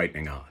faced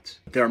frightening odds.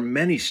 There are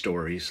many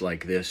stories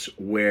like this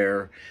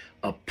where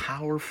a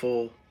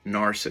powerful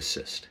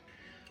narcissist,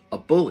 a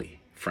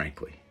bully,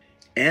 frankly,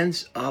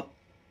 ends up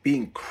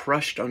being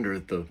crushed under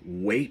the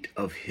weight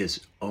of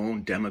his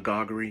own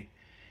demagoguery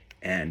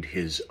and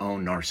his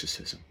own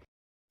narcissism.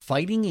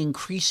 Fighting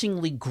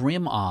increasingly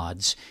grim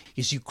odds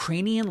is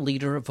Ukrainian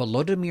leader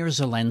Volodymyr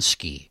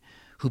Zelensky,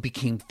 who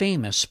became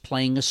famous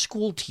playing a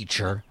school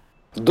teacher.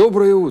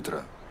 Доброе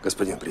утро,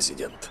 господин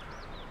президент.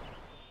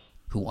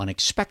 Who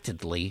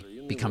unexpectedly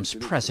becomes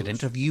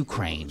president of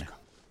Ukraine.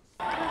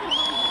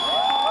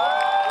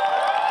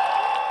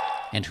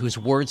 And whose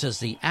words as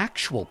the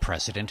actual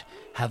president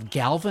have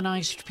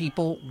galvanized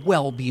people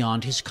well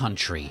beyond his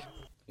country.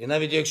 І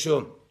навіть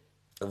якщо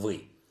ви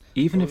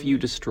Even if you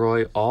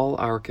destroy all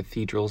our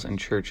cathedrals and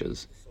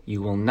churches,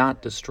 you will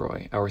not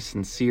destroy our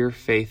sincere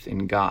faith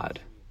in God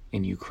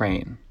in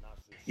Ukraine.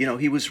 You know,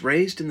 he was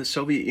raised in the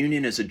Soviet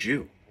Union as a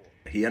Jew.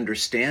 He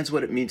understands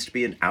what it means to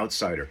be an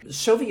outsider.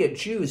 Soviet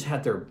Jews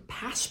had their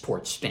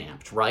passport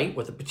stamped, right,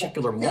 with a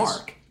particular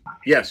mark.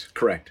 Yes,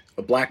 correct.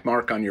 A black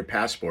mark on your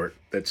passport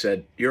that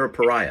said, you're a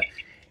pariah.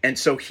 And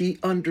so he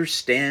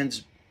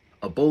understands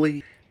a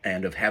bully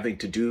and of having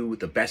to do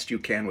the best you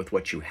can with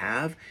what you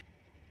have.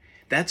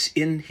 That's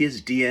in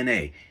his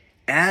DNA,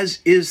 as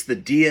is the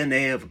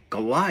DNA of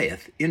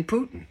Goliath in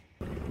Putin.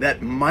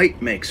 That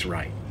might makes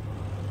right.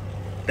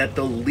 That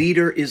the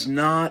leader is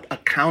not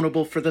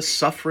accountable for the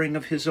suffering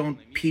of his own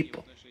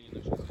people.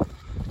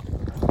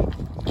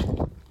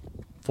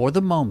 For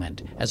the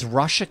moment, as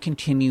Russia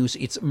continues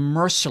its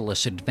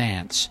merciless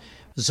advance,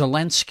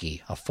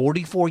 Zelensky, a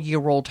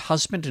 44-year-old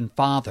husband and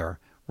father,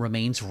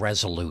 remains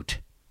resolute.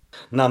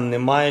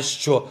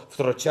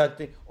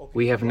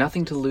 We have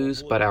nothing to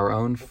lose but our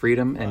own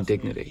freedom and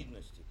dignity.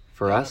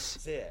 For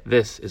us,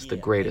 this is the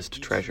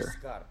greatest treasure.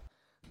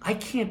 I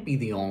can't be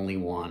the only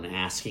one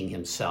asking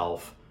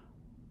himself,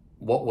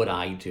 what would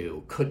I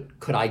do?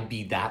 Could I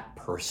be that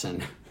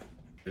person?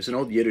 There's an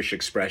old Yiddish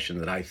expression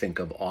that I think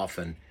of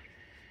often,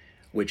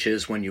 which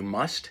is, when you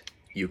must,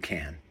 you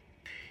can.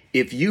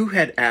 If you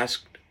had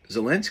asked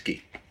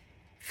Zelensky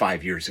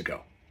 5 years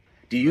ago,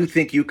 do you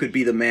think you could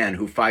be the man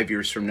who 5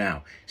 years from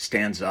now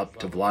stands up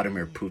to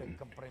Vladimir Putin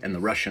and the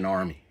Russian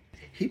army?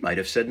 He might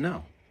have said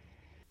no.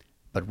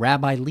 But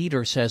Rabbi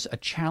Leader says a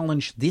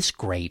challenge this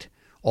great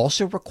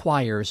also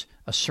requires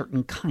a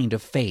certain kind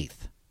of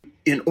faith.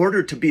 In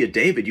order to be a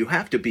David, you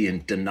have to be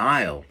in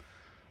denial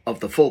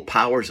of the full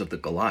powers of the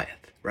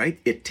Goliath,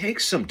 right? It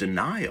takes some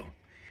denial.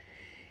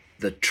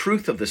 The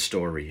truth of the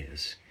story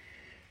is,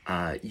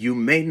 you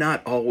may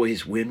not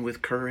always win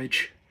with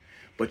courage,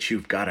 but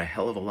you've got a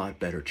hell of a lot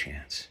better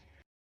chance.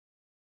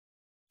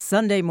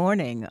 Sunday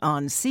Morning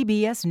on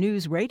CBS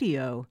News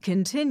Radio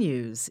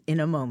continues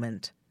in a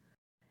moment.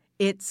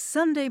 It's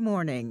Sunday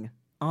Morning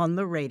on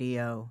the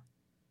radio.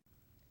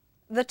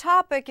 The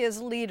topic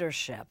is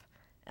leadership,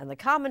 and the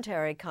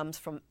commentary comes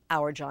from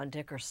our John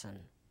Dickerson.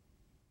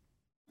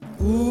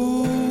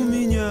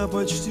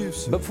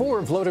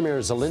 Before Volodymyr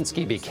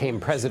Zelensky became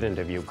president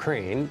of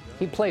Ukraine,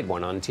 he played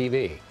one on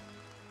TV.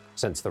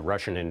 Since the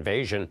Russian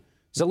invasion,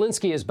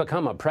 Zelensky has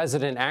become a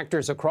president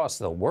actors across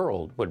the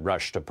world would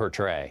rush to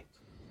portray.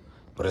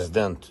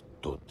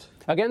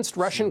 Against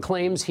Russian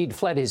claims he'd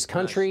fled his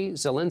country,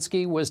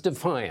 Zelensky was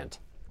defiant.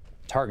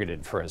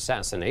 Targeted for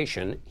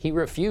assassination, he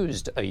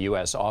refused a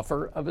U.S.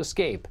 offer of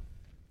escape.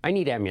 "I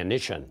need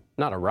ammunition,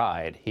 not a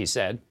ride," he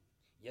said.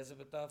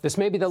 "This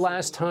may be the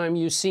last time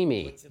you see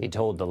me," he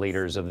told the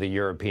leaders of the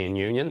European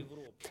Union.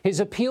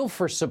 His appeal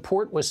for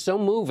support was so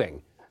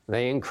moving,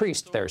 they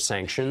increased their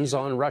sanctions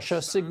on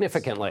Russia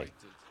significantly.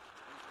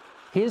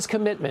 His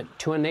commitment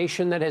to a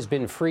nation that has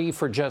been free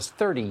for just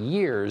 30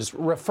 years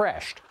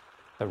refreshed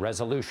the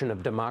resolution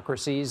of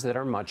democracies that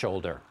are much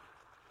older.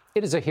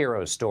 It is a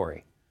hero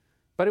story,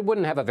 but it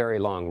wouldn't have a very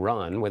long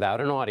run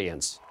without an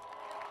audience.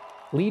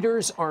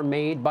 Leaders are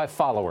made by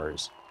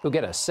followers who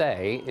get a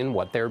say in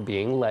what they're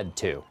being led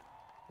to,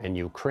 and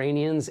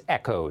Ukrainians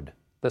echoed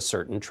the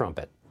certain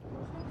trumpet.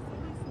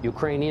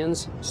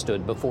 Ukrainians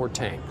stood before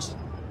tanks.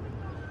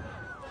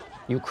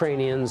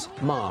 Ukrainians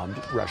mobbed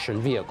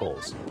Russian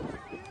vehicles.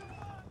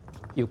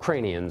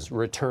 Ukrainians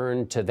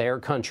returned to their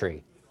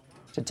country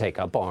to take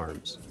up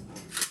arms.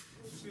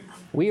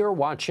 We are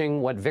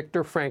watching what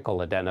Viktor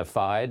Frankl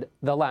identified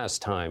the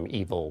last time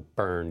evil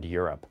burned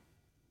Europe.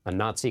 A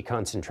Nazi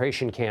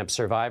concentration camp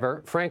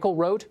survivor, Frankl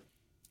wrote,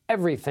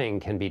 "Everything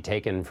can be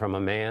taken from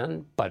a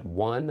man, but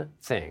one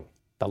thing,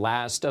 the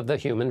last of the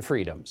human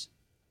freedoms,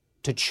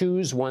 to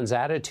choose one's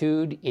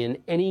attitude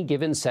in any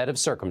given set of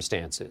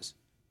circumstances,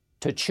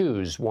 to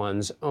choose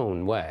one's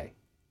own way."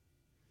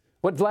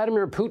 What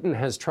Vladimir Putin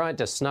has tried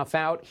to snuff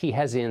out, he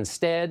has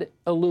instead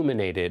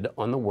illuminated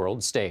on the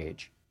world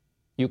stage.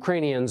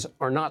 Ukrainians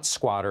are not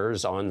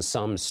squatters on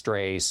some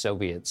stray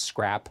Soviet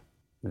scrap.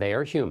 They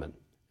are human,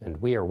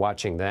 and we are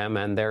watching them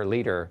and their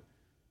leader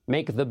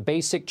make the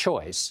basic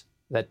choice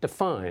that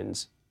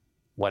defines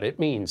what it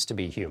means to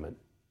be human.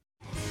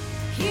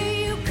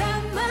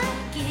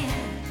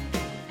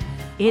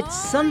 It's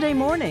Sunday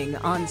Morning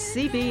on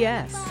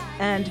CBS,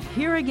 and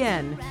here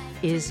again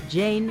is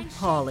Jane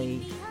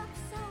Pauley.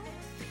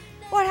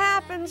 What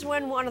happens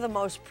when one of the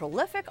most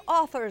prolific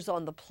authors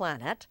on the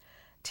planet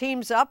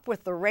teams up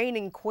with the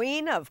reigning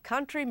queen of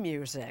country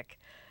music?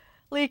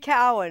 Lee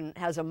Cowan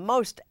has a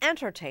most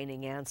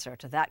entertaining answer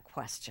to that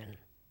question.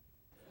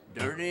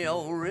 Dirty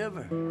old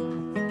river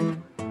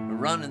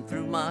running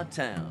through my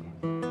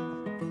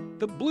town.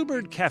 The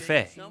Bluebird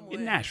Cafe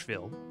in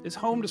Nashville is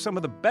home to some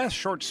of the best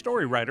short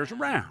story writers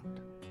around.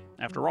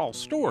 After all,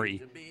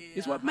 story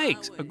is what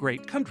makes a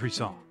great country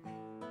song.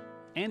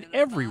 And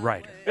every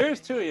writer,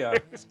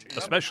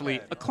 especially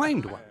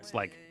acclaimed ones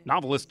like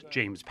novelist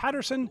James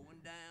Patterson,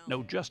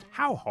 know just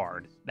how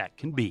hard that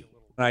can be.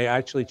 I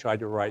actually tried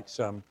to write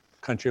some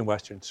country and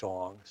western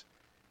songs,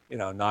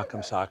 knock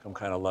 'em, sock 'em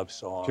kind of love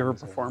songs. Did you ever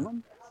perform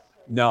them?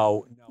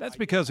 No. That's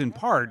because, in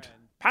part,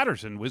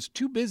 Patterson was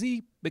too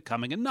busy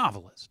becoming a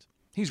novelist.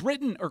 He's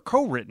written or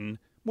co-written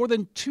more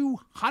than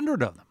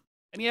 200 of them,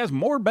 and he has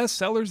more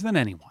bestsellers than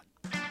anyone.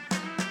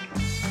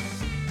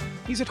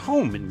 He's at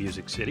home in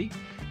Music City.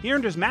 He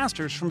earned his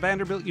master's from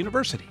Vanderbilt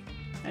University,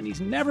 and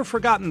he's never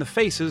forgotten the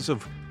faces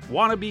of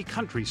wannabe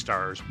country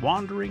stars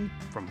wandering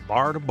from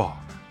bar to bar.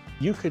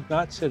 You could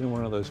not sit in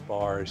one of those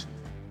bars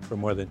for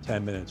more than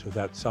 10 minutes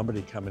without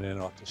somebody coming in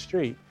off the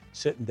street,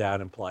 sitting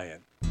down and playing.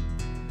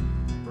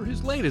 For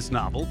his latest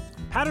novel,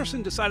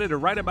 Patterson decided to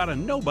write about a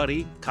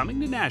nobody coming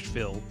to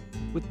Nashville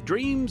with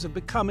dreams of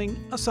becoming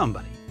a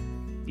somebody.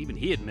 Even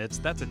he admits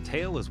that's a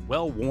tale as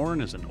well-worn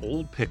as an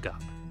old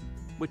pickup,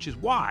 which is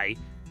why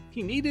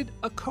he needed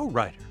a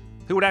co-writer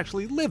who would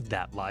actually live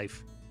that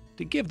life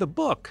to give the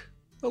book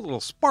a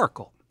little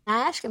sparkle. I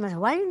asked him, I said,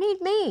 why do you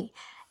need me?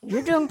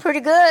 You're doing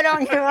pretty good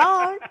on your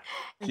own.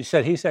 She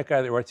said he's that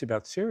guy that writes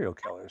about serial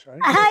killers, right?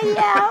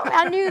 Yeah,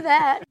 I knew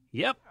that.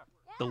 Yep,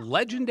 the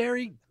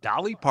legendary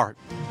Dolly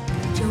Parton.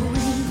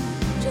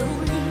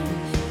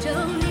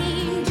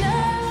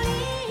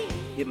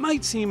 It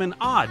might seem an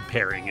odd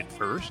pairing at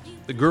first.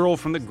 The girl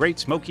from the Great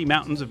Smoky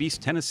Mountains of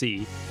East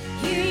Tennessee,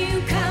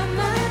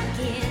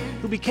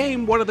 who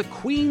became one of the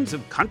queens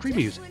of country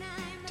music,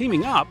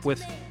 teaming up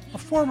with a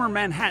former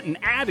Manhattan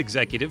ad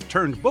executive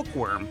turned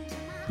bookworm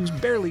who's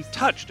barely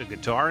touched a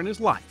guitar in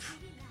his life.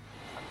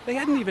 They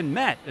hadn't even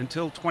met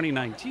until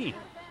 2019,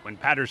 when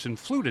Patterson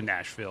flew to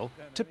Nashville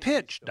to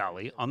pitch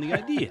Dolly on the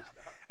idea.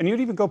 And you'd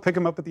even go pick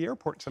him up at the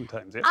airport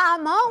sometimes, yeah?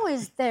 I'm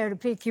always there to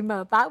pick him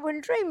up. I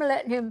wouldn't dream of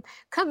letting him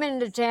come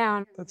into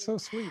town. That's so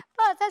sweet.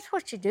 But that's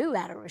what you do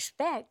out of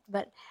respect.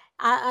 But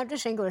I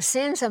just ain't going to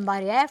send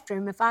somebody after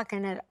him if I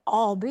can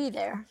all be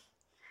there.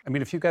 I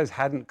mean, if you guys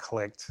hadn't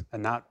clicked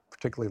and not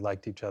particularly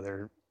liked each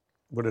other,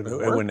 would it have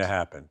worked? It wouldn't have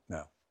happened,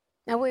 no.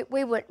 No, we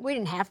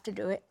didn't have to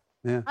do it.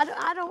 Yeah.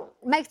 I don't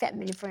make that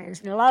many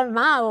friends. A lot of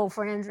my old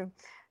friends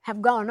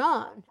have gone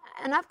on.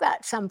 And I've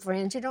got some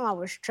friends. You don't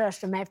always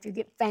trust them after you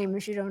get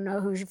famous. You don't know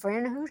who's your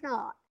friend and who's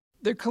not.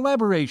 Their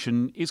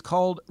collaboration is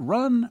called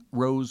Run,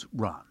 Rose,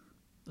 Run,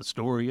 the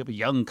story of a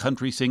young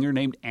country singer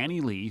named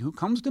Annie Lee who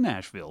comes to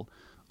Nashville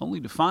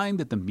only to find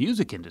that the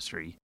music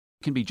industry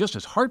can be just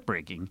as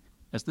heartbreaking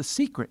as the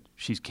secret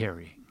she's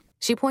carrying.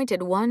 She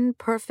pointed one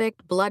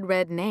perfect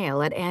blood-red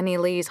nail at Annie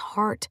Lee's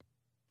heart.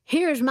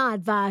 Here's my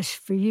advice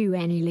for you,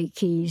 Annie Lee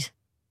Keys.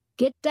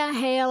 Get the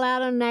hell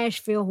out of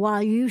Nashville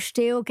while you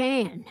still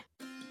can.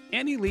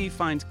 Annie Lee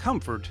finds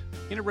comfort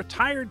in a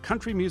retired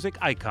country music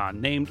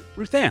icon named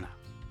Ruthanna,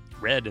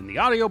 read in the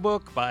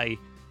audiobook by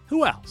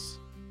who else?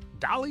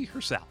 Dolly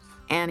herself.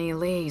 Annie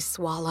Lee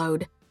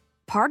swallowed.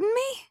 Pardon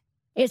me?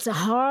 It's a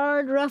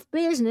hard, rough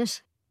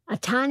business. A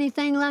tiny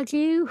thing like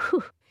you,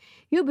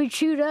 you'll be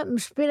chewed up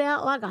and spit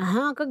out like a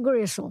hunk of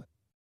gristle.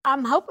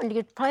 I'm hoping to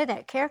get to play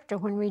that character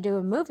when we do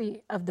a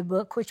movie of the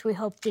book, which we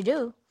hope to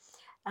do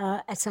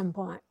at some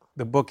point.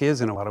 The book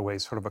is, in a lot of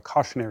ways, sort of a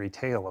cautionary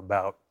tale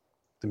about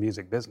the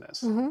music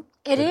business. Mm-hmm.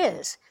 It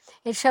is.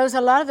 It shows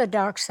a lot of the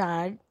dark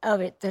side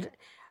of it, that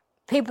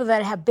people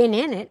that have been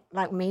in it,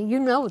 like me, you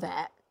know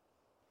that,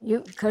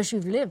 because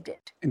you've lived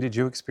it. And did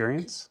you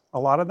experience a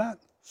lot of that?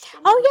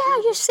 Oh,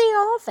 yeah, you see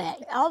all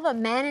that. All the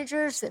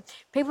managers, the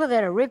people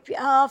that'll rip you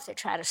off, they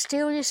try to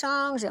steal your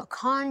songs, they'll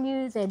con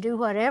you, they do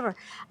whatever.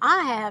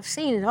 I have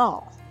seen it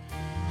all.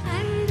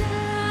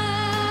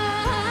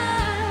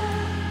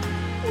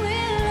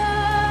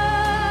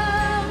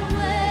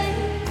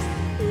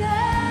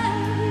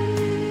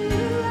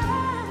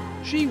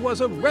 She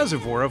was a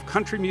reservoir of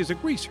country music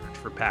research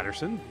for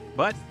Patterson,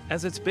 but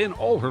as it's been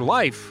all her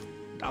life,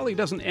 Dolly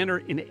doesn't enter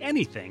into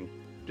anything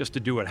just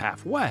to do it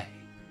halfway.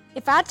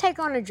 If I take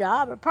on a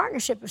job or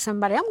partnership with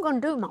somebody, I'm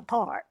going to do my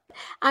part.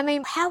 I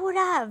mean, how would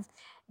I have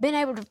been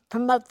able to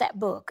promote that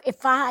book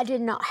if I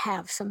did not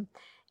have some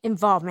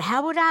involvement?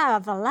 How would I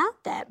have allowed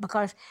that?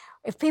 Because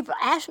if people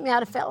asked me, I'd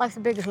have felt like the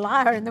biggest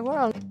liar in the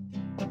world.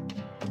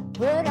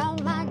 Put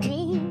on my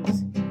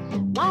jeans,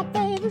 my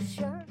favorite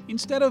shirt.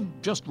 Instead of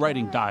just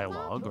writing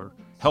dialogue or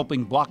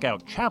helping block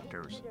out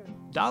chapters,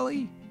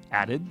 Dolly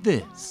added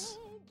this.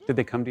 Did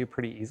they come to you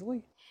pretty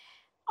easily?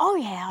 Oh,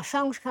 yeah,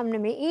 songs come to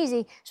me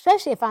easy,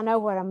 especially if I know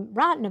what I'm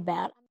writing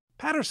about.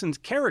 Patterson's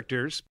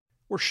characters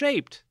were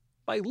shaped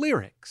by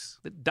lyrics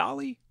that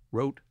Dolly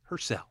wrote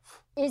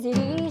herself. Is it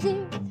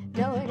easy?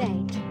 No, it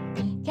ain't.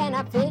 Can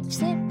I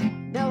fix it?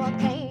 No, I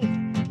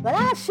can't. But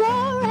I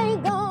sure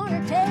ain't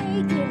gonna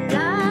take it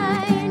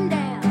lying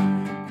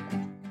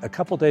down. A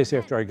couple days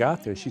after I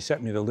got there, she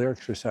sent me the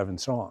lyrics for 7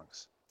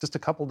 songs. Just a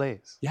couple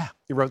days? Yeah.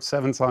 You wrote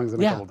 7 songs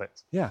in a couple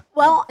days? Yeah.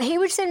 Well, he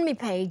would send me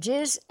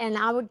pages, and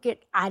I would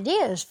get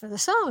ideas for the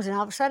songs, and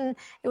all of a sudden,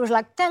 it was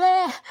like,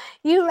 ta-da,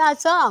 you write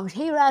songs,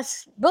 he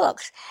writes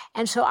books.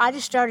 And so I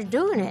just started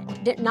doing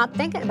it, not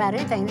thinking about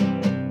anything.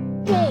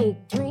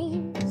 Big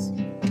dreams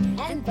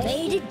and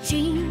faded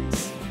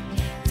jeans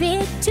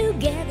fit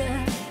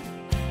together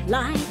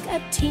like a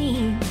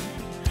team,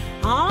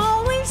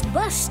 always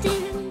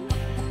busting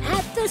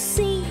at the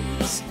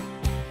seams.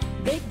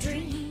 Big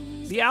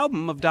dreams. The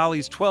album of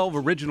Dolly's 12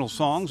 original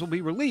songs will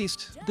be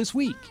released this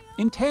week,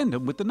 in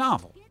tandem with the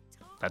novel.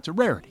 That's a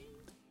rarity.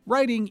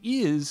 Writing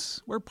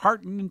is where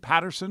Parton and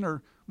Patterson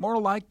are more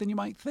alike than you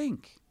might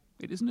think.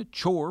 It isn't a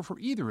chore for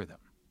either of them.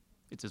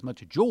 It's as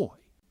much a joy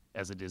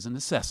as it is a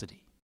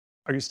necessity.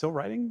 Are you still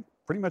writing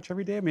pretty much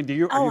every day? I mean, are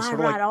you I sort of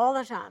write like... all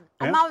the time.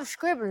 Yeah? I'm always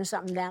scribbling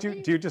something down.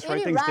 Do you just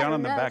write things down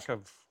on the back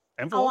of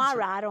envelopes? Oh, I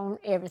write on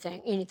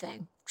everything,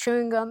 anything.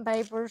 Chewing gum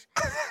papers,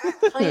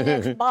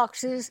 Kleenex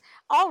boxes.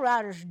 All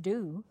writers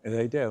do.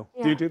 They do.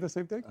 Yeah. Do you do the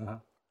same thing? Uh-huh.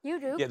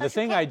 You do. Yeah, the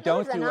thing I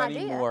don't do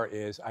anymore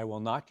is I will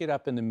not get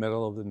up in the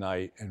middle of the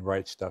night and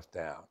write stuff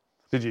down.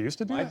 Did you used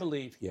to do My that?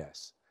 belief,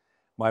 yes.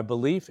 My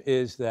belief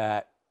is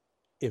that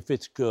if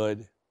it's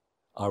good,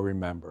 I'll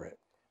remember it.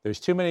 There's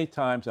too many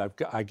times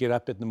I get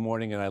up in the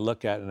morning and I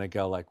look at it and I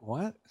go like,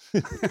 what?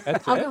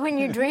 That's Okay, it? when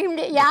you dreamed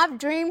it, yeah, I've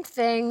dreamed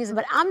things,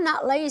 but I'm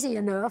not lazy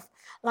enough,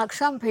 like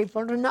some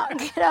people, to not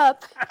get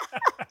up.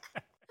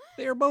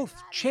 They are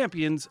both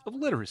champions of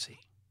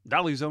literacy.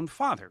 Dolly's own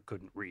father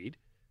couldn't read,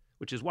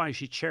 which is why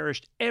she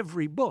cherished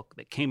every book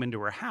that came into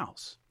her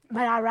house.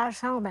 But I write a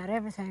song about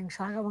everything,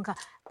 so I go and call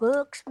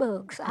books,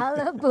 books. I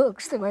love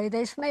books, the way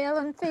they smell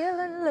and feel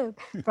and look.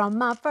 From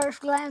my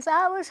first glance,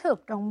 I was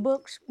hooked on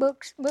books,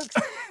 books, books.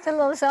 It's a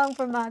little song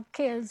for my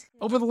kids.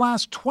 Over the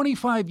last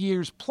 25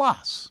 years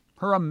plus,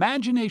 her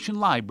imagination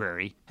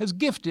library has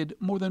gifted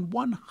more than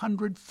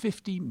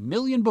 150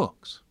 million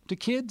books to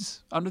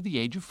kids under the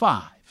age of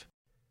 5.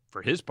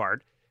 For his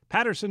part,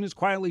 Patterson has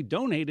quietly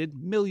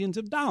donated millions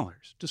of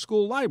dollars to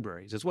school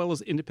libraries as well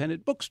as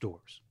independent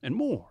bookstores and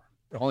more.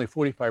 Only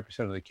 45%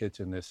 of the kids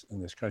in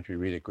this country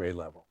read at grade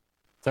level.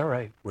 Is that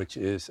right? Which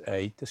is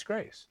a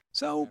disgrace.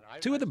 So,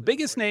 two of the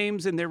biggest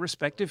names in their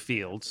respective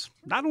fields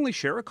not only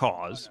share a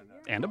cause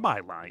and a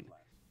byline,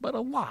 but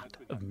a lot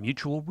of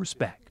mutual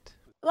respect.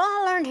 Well,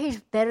 I learned he's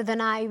better than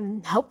I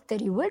even hoped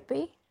that he would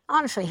be.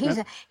 Honestly,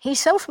 he's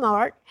so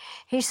smart,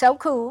 he's so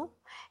cool,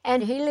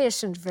 and he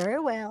listens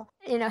very well.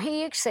 You know,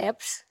 he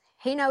accepts,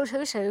 he knows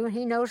who's who, and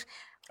he knows...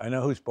 I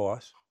know who's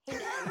boss.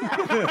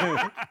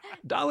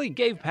 Dolly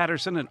gave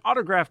Patterson an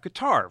autographed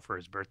guitar for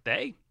his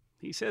birthday.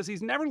 He says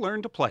he's never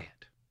learned to play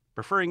it,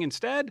 preferring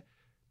instead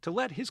to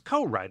let his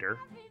co-writer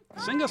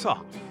sing us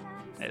off,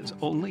 as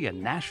only a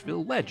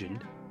Nashville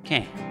legend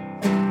can.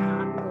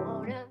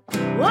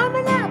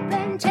 Woman up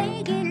and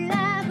take it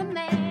like a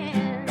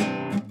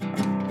man.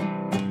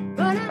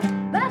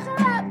 Gonna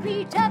buckle up,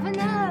 be tough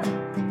enough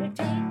to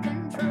take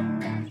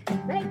control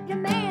and make the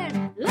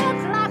man look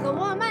like a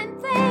woman,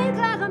 think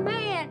like a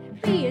man,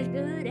 be as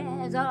good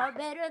as or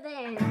better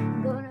than.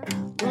 Gonna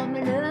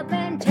woman up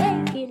and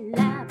take it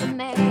like a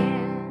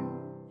man.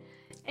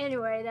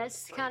 Anyway,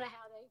 that's kind of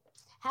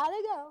how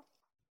they go.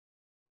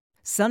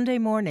 Sunday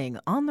Morning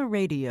on the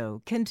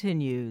Radio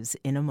continues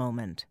in a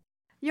moment.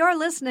 You're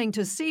listening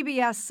to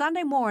CBS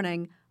Sunday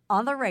Morning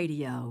on the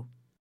Radio.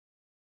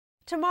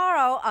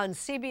 Tomorrow on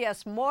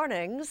CBS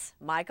Mornings,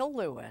 Michael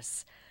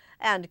Lewis.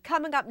 And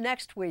coming up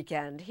next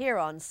weekend here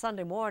on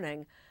Sunday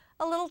Morning,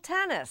 a little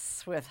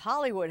tennis with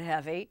Hollywood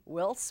heavy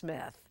Will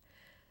Smith.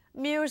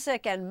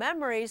 Music and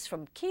memories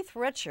from Keith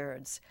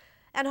Richards.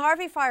 And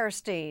Harvey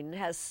Fierstein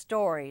has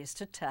stories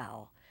to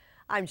tell.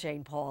 I'm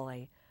Jane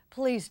Pauley.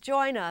 Please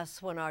join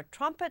us when our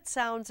trumpet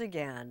sounds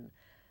again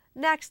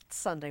next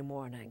Sunday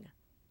morning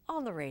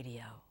on the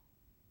Radio.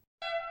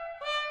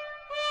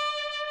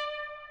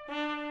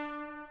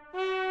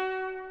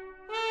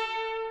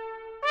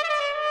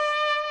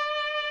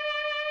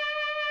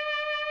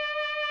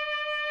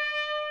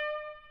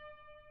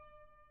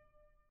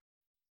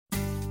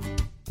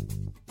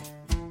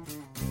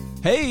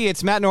 Hey,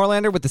 it's Matt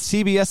Norlander with the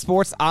CBS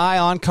Sports Eye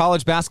on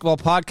College Basketball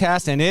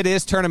podcast, and it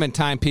is tournament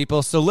time,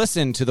 people. So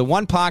listen to the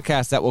one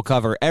podcast that will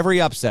cover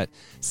every upset,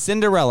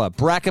 Cinderella,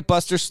 Bracket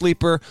Buster,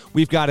 Sleeper.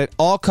 We've got it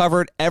all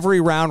covered, every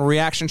round,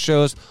 reaction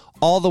shows,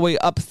 all the way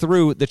up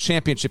through the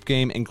championship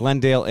game in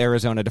Glendale,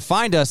 Arizona. To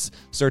find us,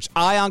 search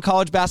Eye on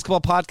College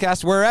Basketball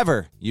podcast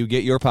wherever you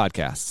get your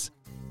podcasts.